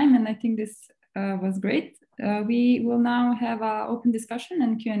on time, and I think this was great. We will now have an open discussion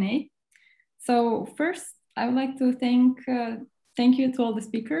and Q&A. So first, I would like to thank you to all the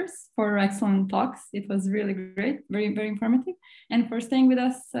speakers for excellent talks. It was really great, very, very informative, and for staying with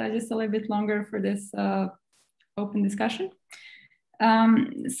us just a little bit longer for this open discussion.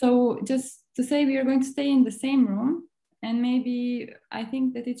 So just to say, we are going to stay in the same room, and maybe I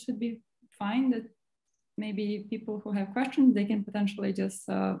think that it should be fine that maybe people who have questions, they can potentially just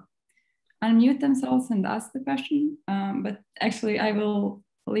unmute themselves and ask the question. But actually, I will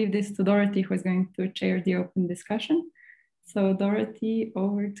leave this to Dorothy, who is going to chair the open discussion. So Dorothy,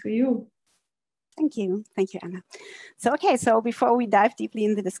 over to you. Thank you, Anna. So, okay, so before we dive deeply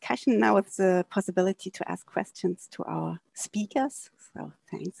in the discussion, now it's the possibility to ask questions to our speakers. So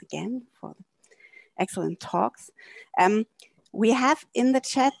thanks again for the excellent talks. We have in the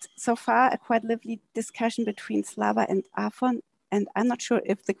chat so far a quite lively discussion between Slava and Afon, and I'm not sure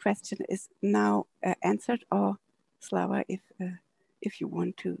if the question is now answered, or Slava, if you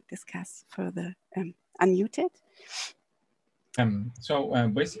want to discuss further, unmuted.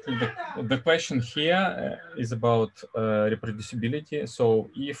 Basically the question here is about reproducibility. So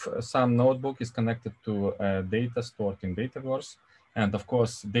if some notebook is connected to data stored in Dataverse, and of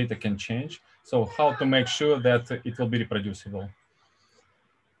course data can change, so how to make sure that it will be reproducible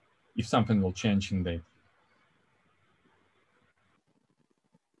if something will change in data?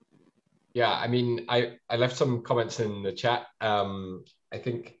 Yeah, I mean, I left some comments in the chat. I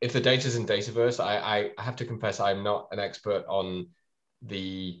think if the data is in Dataverse, I have to confess I'm not an expert on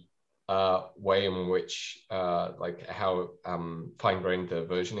the way in which, like how fine-grained the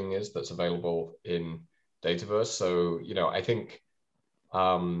versioning is that's available in Dataverse. So, you know, I think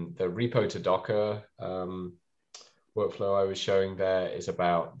the repo to Docker workflow I was showing there is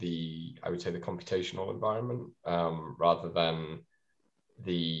about the, I would say, the computational environment rather than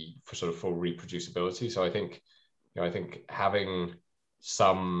the sort of full reproducibility. So I think, you know, I think having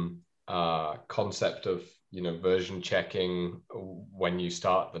some concept of, you know, version checking when you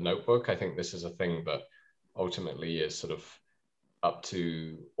start the notebook, I think this is a thing that ultimately is sort of up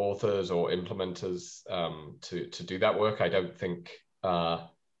to authors or implementers to do that work. I don't think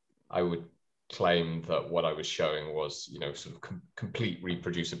I would claim that what I was showing was, you know, sort of complete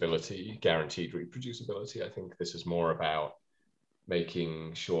reproducibility, guaranteed reproducibility. I think this is more about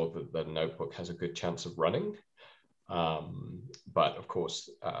making sure that the notebook has a good chance of running. But of course,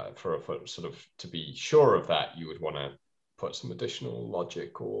 for sort of to be sure of that, you would want to put some additional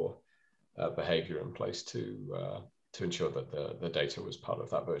logic or behavior in place to ensure that the data was part of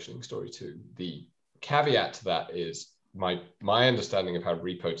that versioning story too. The caveat to that is my understanding of how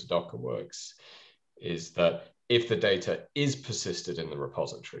repo to Docker works is that if the data is persisted in the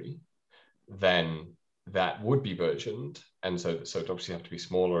repository, then that would be versioned. And so it obviously have to be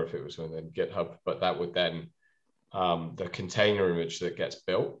smaller if it was within GitHub, but that would then, the container image that gets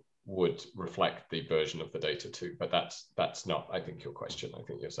built would reflect the version of the data too. But that's not, I think, your question. I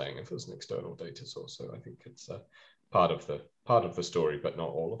think you're saying if there's an external data source. So I think it's part of the story, but not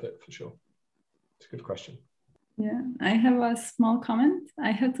all of it for sure. It's a good question. Yeah, I have a small comment.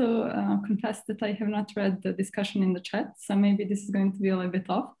 I have to confess that I have not read the discussion in the chat, so maybe this is going to be a little bit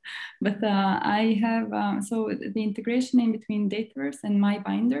off. But I have, so the integration in between Dataverse and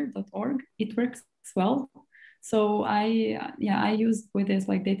mybinder.org, it works well. So I used with this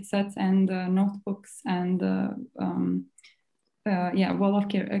like datasets and notebooks and wall of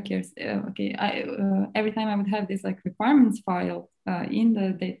care. Every time I would have this like requirements file in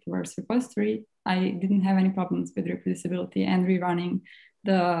the Dataverse repository, I didn't have any problems with reproducibility and rerunning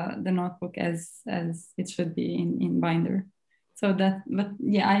the notebook as it should be in Binder. So that, but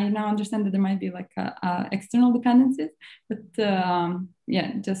yeah, I now understand that there might be like external dependencies, but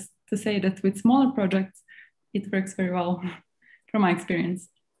yeah, just to say that with smaller projects, it works very well from my experience.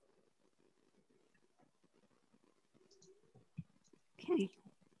 Okay,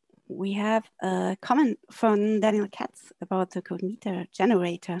 we have a comment from Daniel Katz about the code meter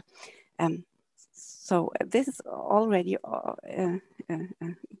generator. So this is already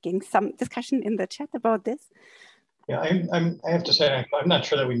getting some discussion in the chat about this. Yeah, I have to say, I'm not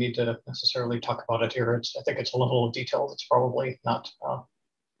sure that we need to necessarily talk about it here. I think it's a level of detail that's probably not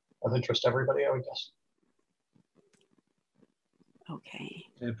of interest to everybody, I would guess. Okay.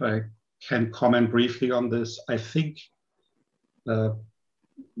 If I can comment briefly on this, I think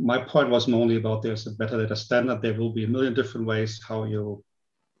my point wasn't only about there's a metadata standard. There will be a million different ways how you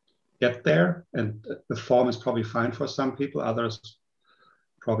get there, and the form is probably fine for some people. Others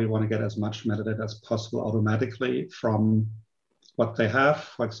probably want to get as much metadata as possible automatically from what they have,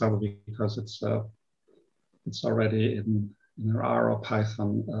 for example, because it's already in R or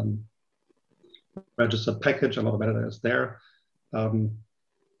Python registered package. A lot of metadata is there.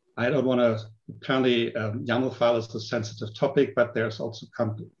 I don't want to, apparently YAML file is a sensitive topic, but there's also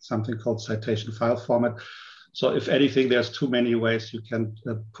something called citation file format. So if anything, there's too many ways you can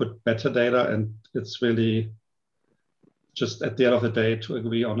put metadata, and it's really just at the end of the day to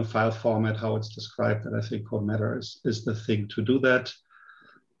agree on a file format, how it's described. And I think Code Matter is the thing to do that.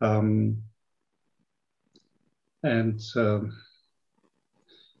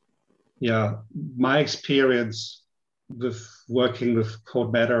 Yeah, my experience with working with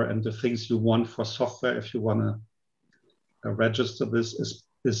Code Matter and the things you want for software, if you want to register this,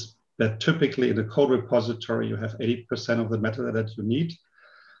 is that typically in a code repository, you have 80% of the metadata that you need,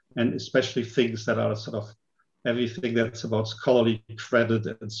 and especially things that are sort of everything that's about scholarly credit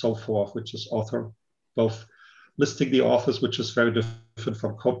and so forth, which is author, both listing the authors, which is very different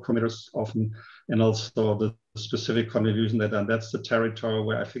from code committers often, and also the specific contribution they've done. That's the territory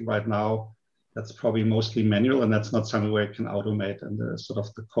where I think right now that's probably mostly manual, and that's not something where you can automate, and the sort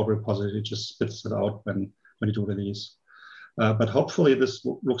of the code repository just spits it out when you do release. But hopefully this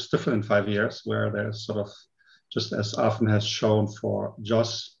looks different in 5 years, where there's sort of, just as often has shown for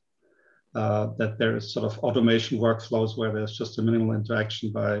JOS, that there is sort of automation workflows where there's just a minimal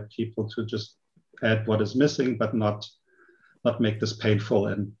interaction by people to just add what is missing, but not make this painful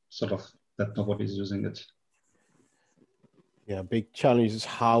and sort of that nobody's using it. Yeah, big challenge is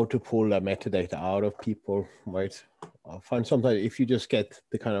how to pull that metadata out of people, right? I find sometimes if you just get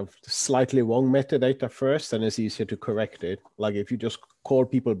the kind of slightly wrong metadata first, then it's easier to correct it. Like if you just call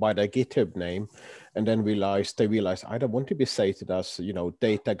people by their GitHub name and then they realize, I don't want to be cited as, you know,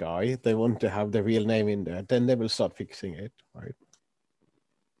 data guy. They want to have the real name in there. Then they will start fixing it, right?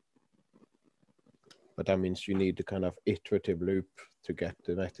 But that means you need the kind of iterative loop to get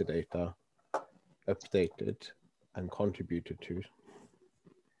the metadata updated and contributed to.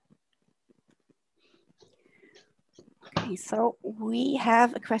 Okay, so we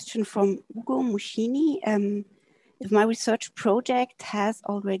have a question from Ugo Mushini. If my research project has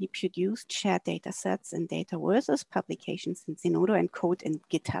already produced shared data sets and Dataverse publications in Zenodo and code in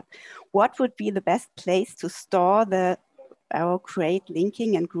GitHub, what would be the best place to store our create,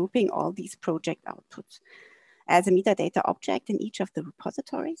 linking, and grouping all these project outputs as a metadata object in each of the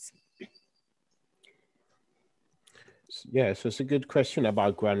repositories? Yeah, so it's a good question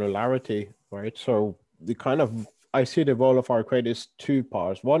about granularity, right? So I see the role of our create is two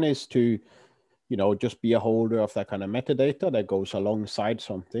parts. One is to, you know, just be a holder of that kind of metadata that goes alongside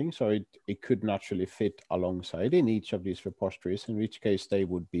something. So it could naturally fit alongside in each of these repositories, in which case they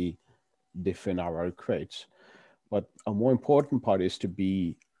would be different RL crates. But a more important part is to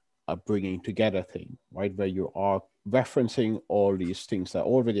be a bringing together thing, right? Where you are referencing all these things that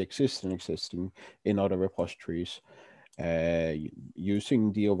already exist and existing in other repositories,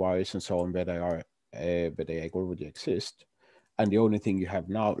 using DOIs and so on where they already exist, And the only thing you have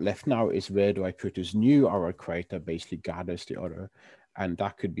now left now is where do I put this new RA crate that basically gathers the other. And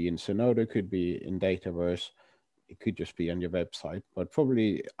that could be in Zenodo, could be in Dataverse, it could just be on your website, but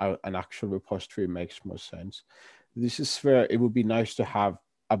probably an actual repository makes more sense. This is where it would be nice to have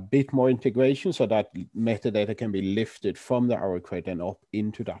a bit more integration so that metadata can be lifted from the RA crate and up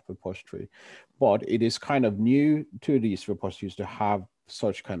into that repository. But it is kind of new to these repositories to have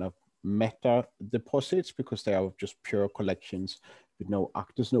such kind of meta deposits because they are just pure collections with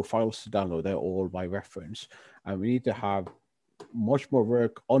there's no files to download, they're all by reference. And we need to have much more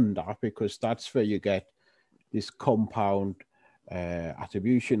work on that because that's where you get this compound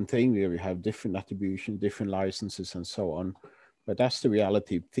attribution thing where we have different attribution, different licenses and so on. But that's the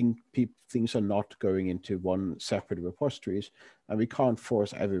reality. Things are not going into one separate repositories and we can't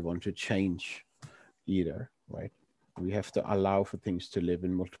force everyone to change either, right? We have to allow for things to live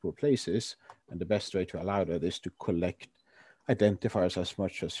in multiple places. And the best way to allow that is to collect identifiers as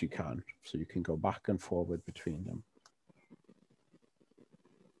much as you can. So you can go back and forward between them.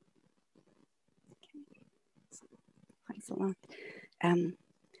 Thanks a lot. And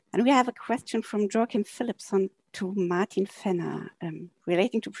we have a question from Joachim Philipson to Martin Fenner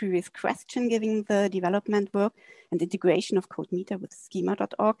relating to previous question, given the development work and integration of CodeMeter with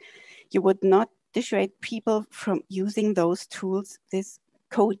schema.org. You would not dissuade people from using those tools, this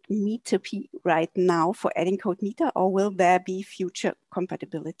CodeMeter right now for adding CodeMeter, or will there be future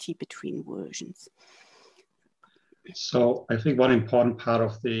compatibility between versions? So I think one important part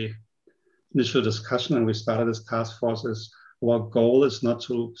of the initial discussion, and we started this task force, is our goal is not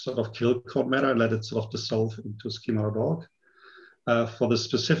to sort of kill CodeMeter and let it sort of dissolve into schema.org. For the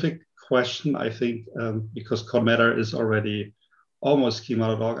specific question, I think because CodeMeter is already almost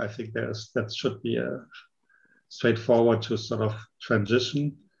schema.org, I think that should be a straightforward to sort of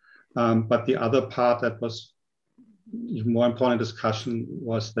transition. But the other part that was even more important discussion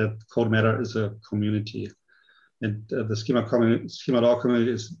was that CodeMeter is a community. And the schema.org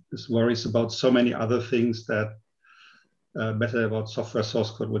community is worries about so many other things that matter about software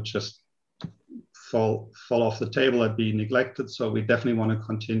source code would just fall off the table and be neglected. So we definitely want to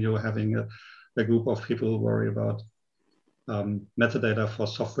continue having a group of people who worry about metadata for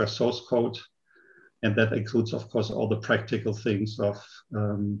software source code. And that includes, of course, all the practical things of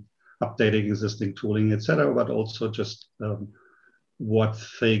updating existing tooling, etc., but also just what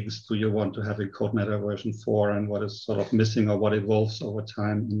things do you want to have in CodeMeter version 4 and what is sort of missing or what evolves over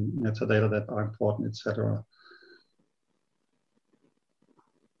time in metadata that are important, etc.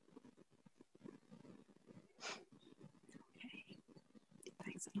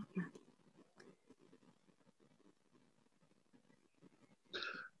 Thanks a lot, Matt.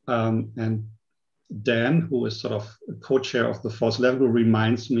 And Dan, who is sort of co-chair of the fourth level,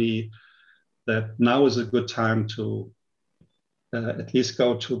 reminds me that now is a good time to at least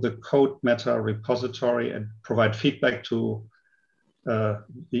go to the CodeMeter repository and provide feedback to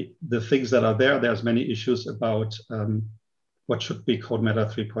the things that are there. There's many issues about what should be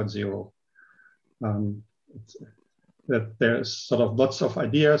CodeMeter 3.0. That there's sort of lots of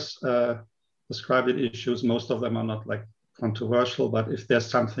ideas described in issues. Most of them are not like controversial, but if there's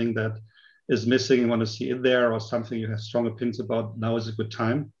something that is missing you want to see in there or something you have strong opinions about, now is a good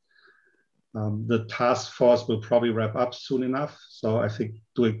time. The task force will probably wrap up soon enough. So I think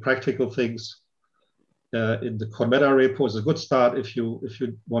doing practical things in the CodeMeter repo is a good start. If you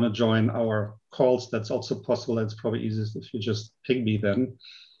want to join our calls, that's also possible. It's probably easiest if you just ping me then.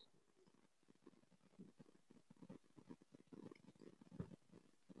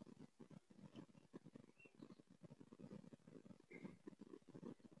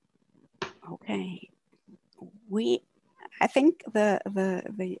 Okay, I think the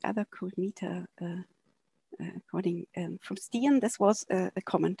other CodeMeter recording from Stian, this was a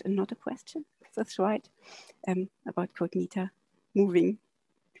comment and not a question. That's right, about CodeMeter moving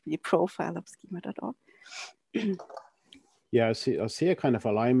to the profile of schema.org. Yeah, I see a kind of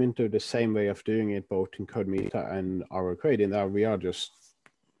alignment to the same way of doing it both in CodeMeter and our crate. In that we are just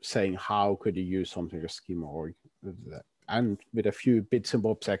saying how could you use something like schema.org, and with a few bits and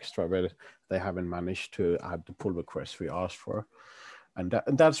bobs extra where they haven't managed to add the pull request we asked for. And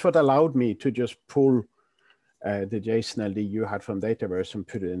that's what allowed me to just pull the JSON LD you had from Dataverse and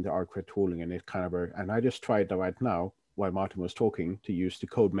put it in the RCrate tooling, and it kind of worked. And I just tried that right now while Martin was talking to use the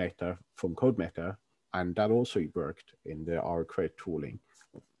CodeMeter from CodeMeter, and that also worked in the RCrate tooling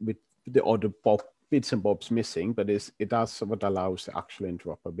with the other bits and bobs missing, but that's what allows the actual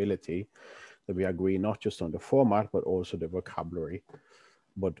interoperability that we agree not just on the format, but also the vocabulary,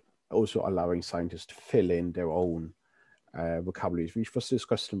 but also allowing scientists to fill in their own vocabularies, which was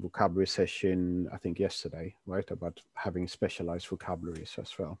discussed in vocabulary session, I think yesterday, right, about having specialized vocabularies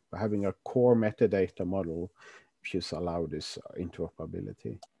as well. But having a core metadata model which is allow this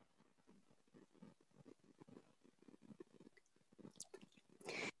interoperability.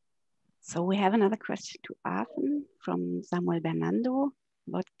 So we have another question to Arthur from Samuel Bernardo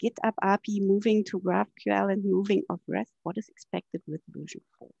about GitHub API moving to GraphQL and moving of REST. What is expected with version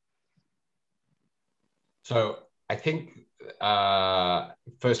 4? So I think,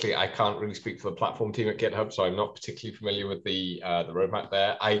 firstly, I can't really speak for the platform team at GitHub, so I'm not particularly familiar with the roadmap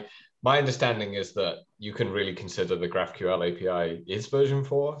there. My understanding is that you can really consider the GraphQL API is version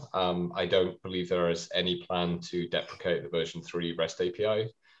 4. I don't believe there is any plan to deprecate the version 3 REST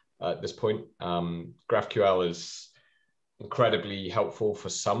API at this point. GraphQL is incredibly helpful for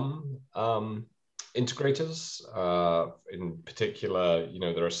some integrators. In particular,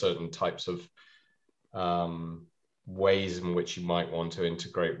 there are certain types of ways in which you might want to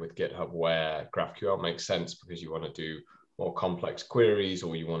integrate with GitHub where GraphQL makes sense because you want to do more complex queries,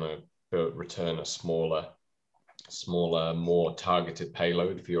 or you want to return a smaller, more targeted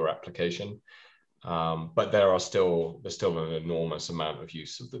payload for your application. But there's still an enormous amount of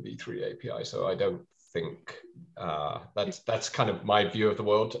use of the v3 API. So I don't think that's kind of my view of the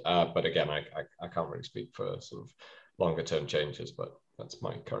world. But again, I can't really speak for sort of longer term changes, but that's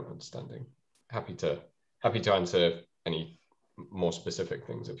my current understanding. Happy to answer any more specific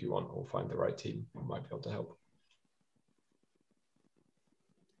things if you want, or find the right team who might be able to help.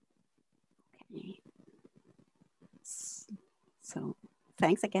 Okay. So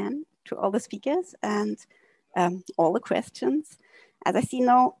thanks again to all the speakers and all the questions. As I see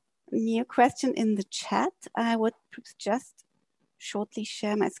no new question in the chat, I would just shortly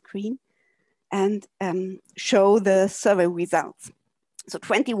share my screen and show the survey results. So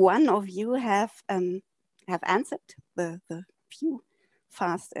 21 of you have answered the few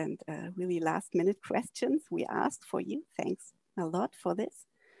fast and really last minute questions we asked for you. Thanks a lot for this.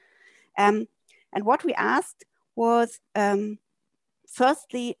 And what we asked was,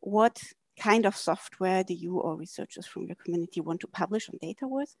 firstly, what kind of software do you or researchers from your community want to publish on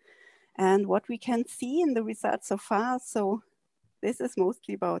Dataverse? And what we can see in the results so far, so this is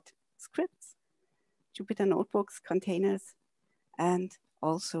mostly about scripts, Jupyter notebooks, containers, and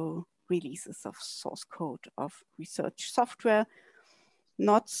also releases of source code of research software,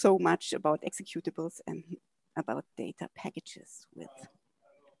 not so much about executables and about data packages with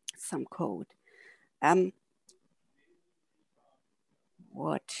some code.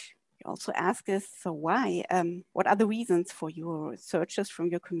 What you also ask is, so why? What are the reasons for your researchers from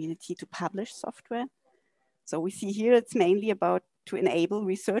your community to publish software? So we see here it's mainly about to enable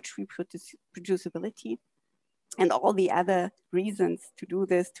research reproducibility, and all the other reasons to do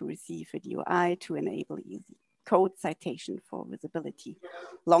this, to receive a DOI, to enable easy code citation for visibility,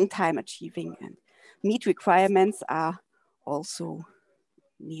 long time achieving, and meet requirements are also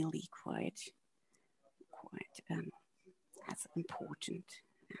nearly quite as important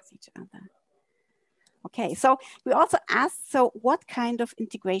as each other. Okay, so we also asked, so what kind of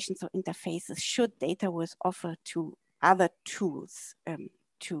integrations or interfaces should Dataverse offer to other tools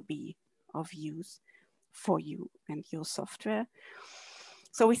to be of use for you and your software?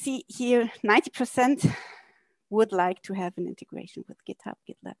 So we see here 90% would like to have an integration with GitHub,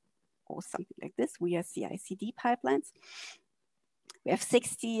 GitLab, or something like this. We are CI/CD pipelines. We have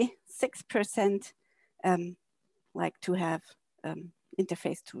 66% like to have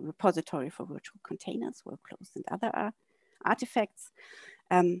interface to repository for virtual containers, workflows, and other artifacts.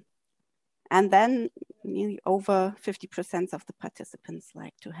 And then nearly over 50% of the participants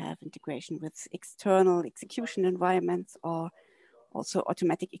like to have integration with external execution environments, or also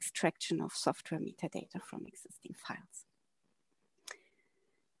automatic extraction of software metadata from existing files.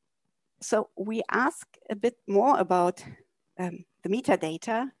 So we ask a bit more about the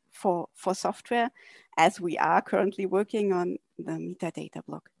metadata for software, as we are currently working on the metadata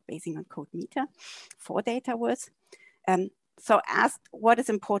block basing on code meta for Dataverse. So asked what is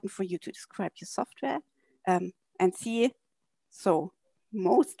important for you to describe your software, and see, so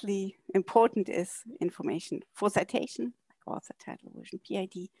mostly important is information for citation, like author, title, version,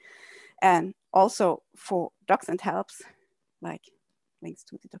 PID, and also for docs and helps, like links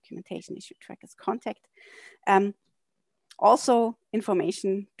to the documentation, issue trackers, contact. Also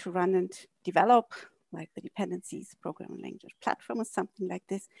information to run and develop, like the dependencies, programming language, platform, or something like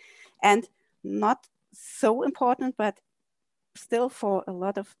this. And not so important, but still for a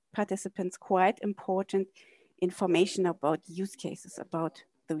lot of participants, quite important information about use cases, about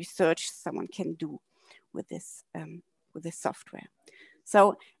the research someone can do with this software.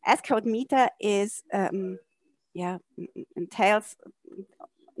 So as code meta is entails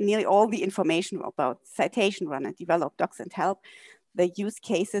nearly all the information about citation, run and develop, docs and help, the use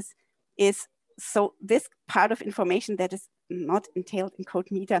cases is so this part of information that is not entailed in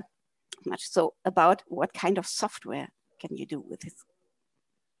CodeMeter much so about what kind of software can you do with this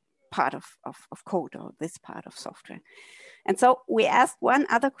part of code or this part of software. And so we asked one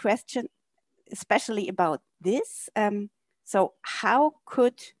other question, especially about this. So how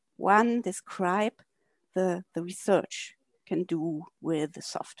could one describe the research can do with the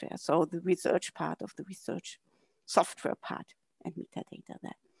software? So the research part of the research software part and metadata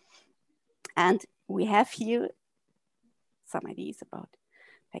there. And we have here some ideas about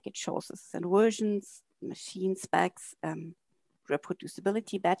package sources and versions, machine specs,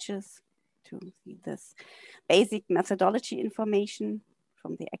 reproducibility batches to see this basic methodology information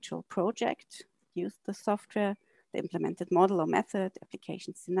from the actual project, use the software, the implemented model or method,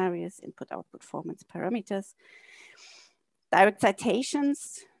 application scenarios, input, output, performance parameters, direct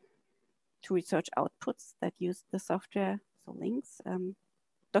citations to research outputs that use the software, so links,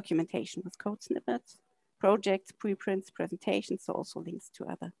 documentation with code snippets, projects, preprints, presentations, so also links to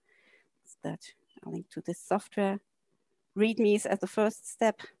other that are linked to this software, readmes as the first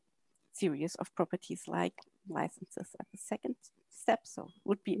step, series of properties like licenses as the second step. So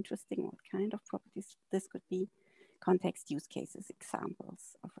would be interesting what kind of properties this could be, context, use cases,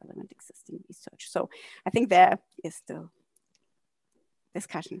 examples of relevant existing research. So I think there is still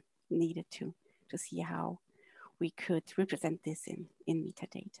discussion needed to see how we could represent this in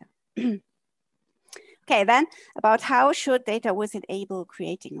metadata. Okay, then about how should Dataverse enable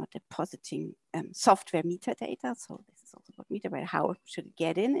creating or depositing software metadata. So this is also about metadata, how should it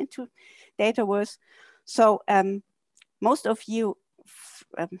get into Dataverse? So most of you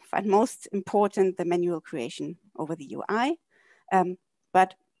find most important the manual creation over the UI,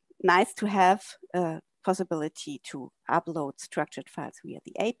 but nice to have a possibility to upload structured files via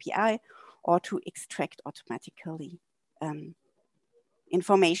the API or to extract automatically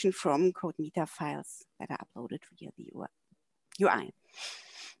information from CodeMeter files that are uploaded via the UI.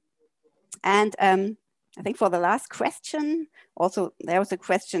 And I think for the last question, also there was a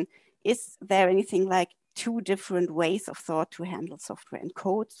question, is there anything like two different ways of thought to handle software and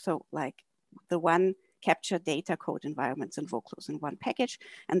code? So like the one capture data code environments and workflows in one package,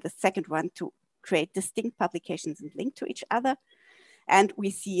 and the second one to create distinct publications and link to each other. And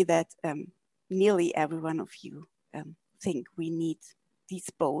we see that nearly every one of you think we need these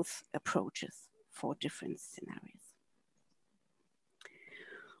both approaches for different scenarios.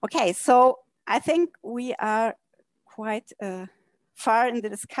 Okay, so I think we are quite far in the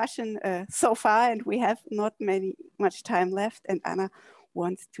discussion so far, and we have not much time left. And Anna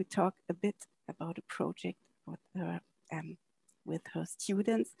wants to talk a bit about a project with her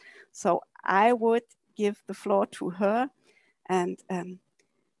students. So I would give the floor to her, and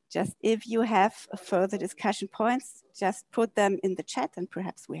just if you have further discussion points, just put them in the chat, and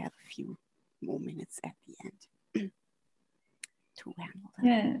perhaps we have a few more minutes at the end to handle that.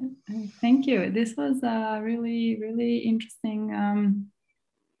 Yeah, thank you. This was a really, really interesting,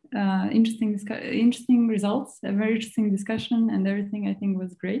 interesting results, a very interesting discussion, and everything I think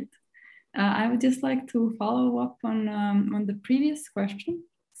was great. I would just like to follow up on the previous question.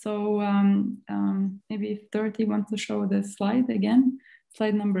 So maybe if Dorothy wants to show the slide again.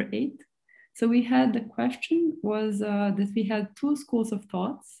 Slide number 8. So we had the question was that we had two schools of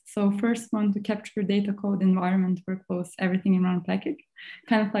thoughts. So first one to capture data code environment workflows, everything in one package,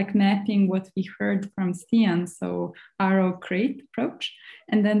 kind of like mapping what we heard from Stian, so arrow create approach.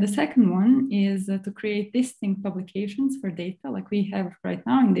 And then the second one is to create distinct publications for data like we have right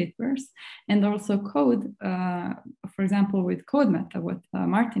now in Dataverse, and also code, for example, with CodeMeta, what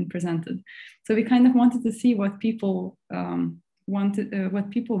Martin presented. So we kind of wanted to see what people what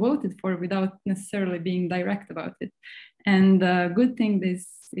people voted for without necessarily being direct about it. And the good thing is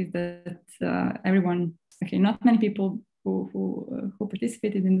that everyone, okay, not many people who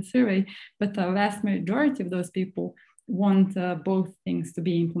participated in the survey, but the vast majority of those people want both things to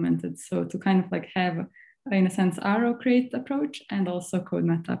be implemented. So to kind of like have, in a sense, arrow create approach and also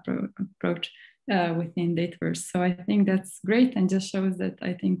CodeMeta approach within Dataverse. So I think that's great and just shows that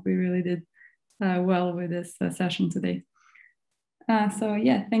I think we really did well with this session today. So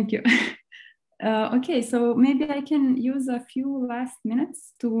yeah, thank you. Okay, so maybe I can use a few last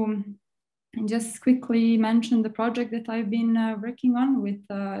minutes to just quickly mention the project that I've been working on with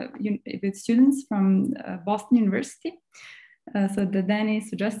students from Boston University. So that Danny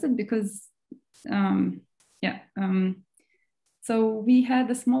suggested, because So we had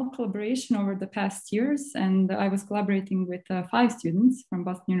a small collaboration over the past years, and I was collaborating with 5 students from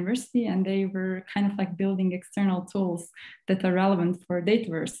Boston University, and they were kind of like building external tools that are relevant for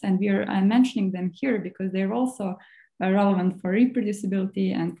Dataverse. And I'm mentioning them here because they're also relevant for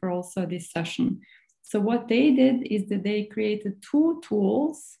reproducibility and for also this session. So what they did is that they created 2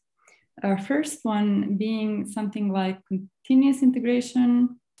 tools. First one being something like continuous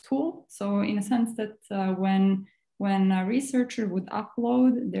integration tool. So in a sense that when a researcher would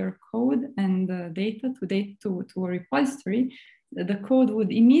upload their code and data to a repository, the code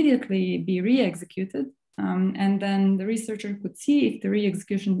would immediately be re-executed. And then the researcher could see if the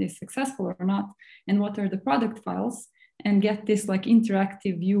re-execution is successful or not, and what are the product files, and get this like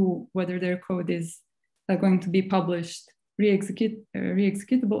interactive view whether their code is going to be published,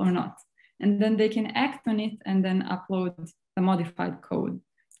 re-executable or not. And then they can act on it and then upload the modified code.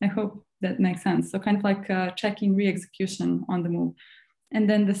 I hope that makes sense. So kind of like checking re-execution on the move. And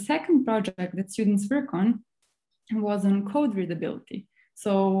then the second project that students work on was on code readability.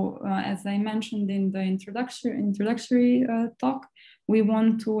 So as I mentioned in the introductory talk, we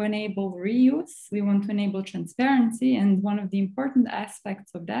want to enable reuse, we want to enable transparency, and one of the important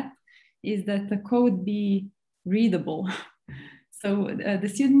aspects of that is that the code be readable. So the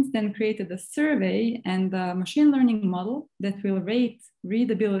students then created a survey and a machine learning model that will rate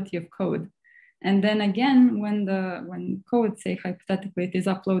readability of code. And then again, when code, say hypothetically, it is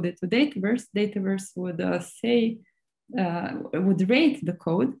uploaded to Dataverse, Dataverse would would rate the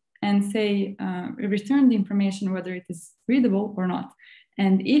code and say, return the information whether it is readable or not.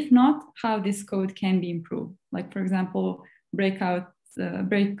 And if not, how this code can be improved. Like, for example, break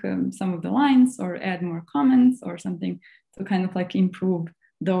some of the lines or add more comments or something to kind of like improve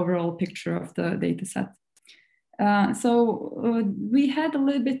the overall picture of the data set. So we had a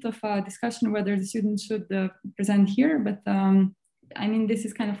little bit of a discussion whether the students should present here, but I mean, this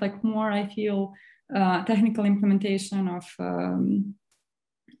is kind of like more, I feel, technical implementation of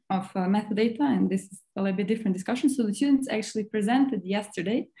metadata, and this is a little bit different discussion. So the students actually presented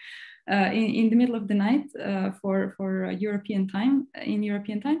yesterday in the middle of the night for European time, in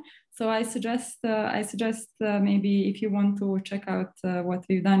European time. So I suggest maybe if you want to check out what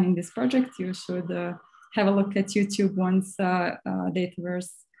we've done in this project, you should have a look at YouTube once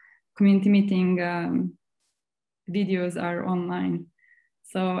Dataverse community meeting videos are online.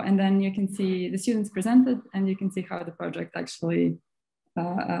 So, and then you can see the students presented, and you can see how the project actually,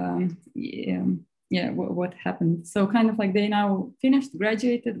 what happened. So kind of like they now finished,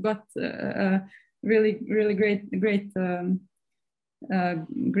 graduated, got really great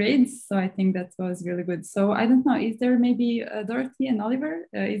grades. So I think that was really good. So I don't know, is there maybe Dorothy and Oliver,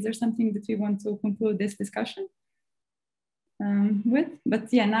 is there something that we want to conclude this discussion with?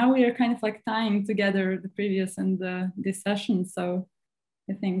 But yeah, now we are kind of like tying together the previous and this session. So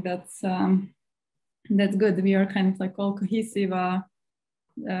I think that's good. We are kind of like all cohesive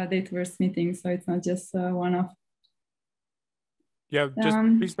Dataverse meetings, so it's not just one-off. Yeah, just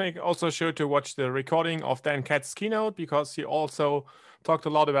please make also sure to watch the recording of Dan Katz's keynote, because he also talked a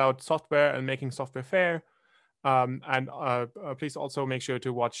lot about software and making software fair. Please also make sure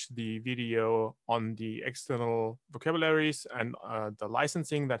to watch the video on the external vocabularies and the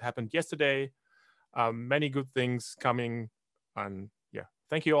licensing that happened yesterday. Many good things coming. And yeah,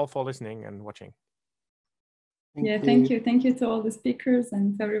 thank you all for listening and watching. Thank you. Thank you to all the speakers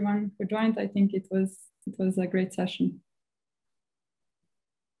and to everyone who joined. I think it was a great session.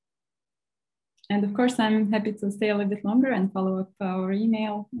 And of course, I'm happy to stay a little bit longer and follow up our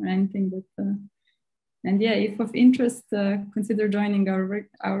email or anything that. And yeah, if of interest, consider joining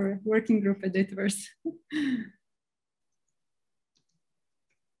our working group at Dataverse.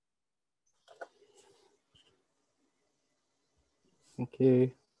 Thank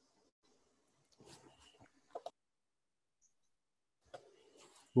you.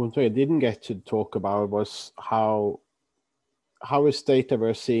 One thing I didn't get to talk about was how is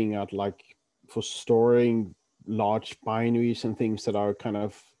Dataverse seeing at like for storing large binaries and things that are kind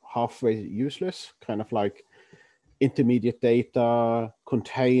of halfway useless, kind of like intermediate data,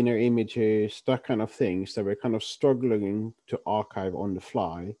 container images, that kind of things that we're kind of struggling to archive on the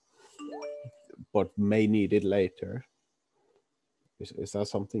fly, but may need it later. Is that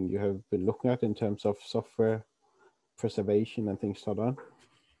something you have been looking at in terms of software preservation and things like that?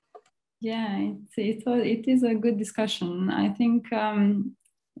 Yeah, it is a good discussion. I think, for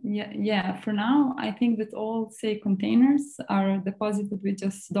now, I think that all, say, containers are deposited with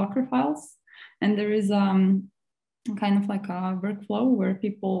just Docker files. And there is kind of like a workflow where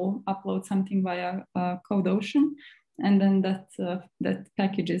people upload something via CodeOcean. And then that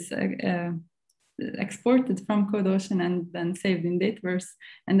package is exported from CodeOcean and then saved in Dataverse,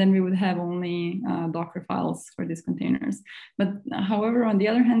 and then we would have only Docker files for these containers. But however, on the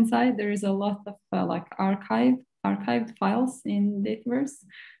other hand side, there is a lot of like archived files in Dataverse.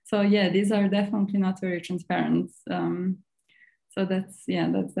 So yeah, these are definitely not very transparent. So that's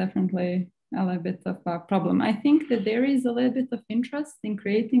definitely a little bit of a problem. I think that there is a little bit of interest in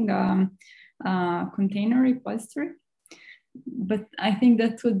creating a container repository, but I think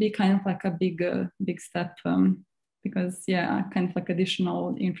that would be kind of like a big step, because yeah, kind of like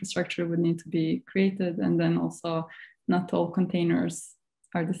additional infrastructure would need to be created, and then also not all containers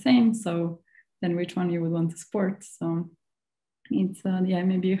are the same. So then which one you would want to support? So it's yeah,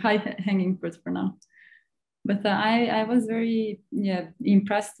 maybe high hanging fruit for now. But I was very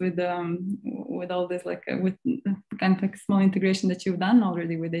impressed with all this, like with kind of like small integration that you've done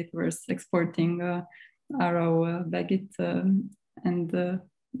already with Dataverse, exporting Arrow, Baggit, and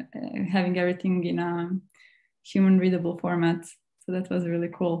having everything in a human readable format. So that was really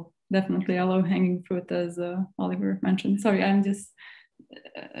cool. Definitely a low hanging fruit, as Oliver mentioned. Sorry, I'm just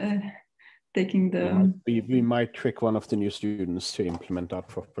taking the. We might trick one of the new students to implement that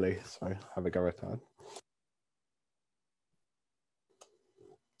properly. So have a go at that.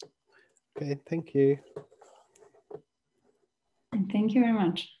 Okay, thank you. Thank you very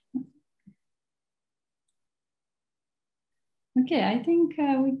much. Okay, I think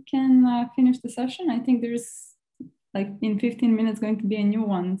we can finish the session. I think there's like in 15 minutes going to be a new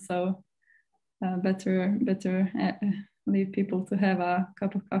one, so better leave people to have a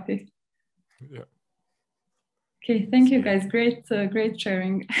cup of coffee. Yeah. Okay, thank you guys. Great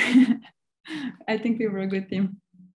sharing. I think we were a good team.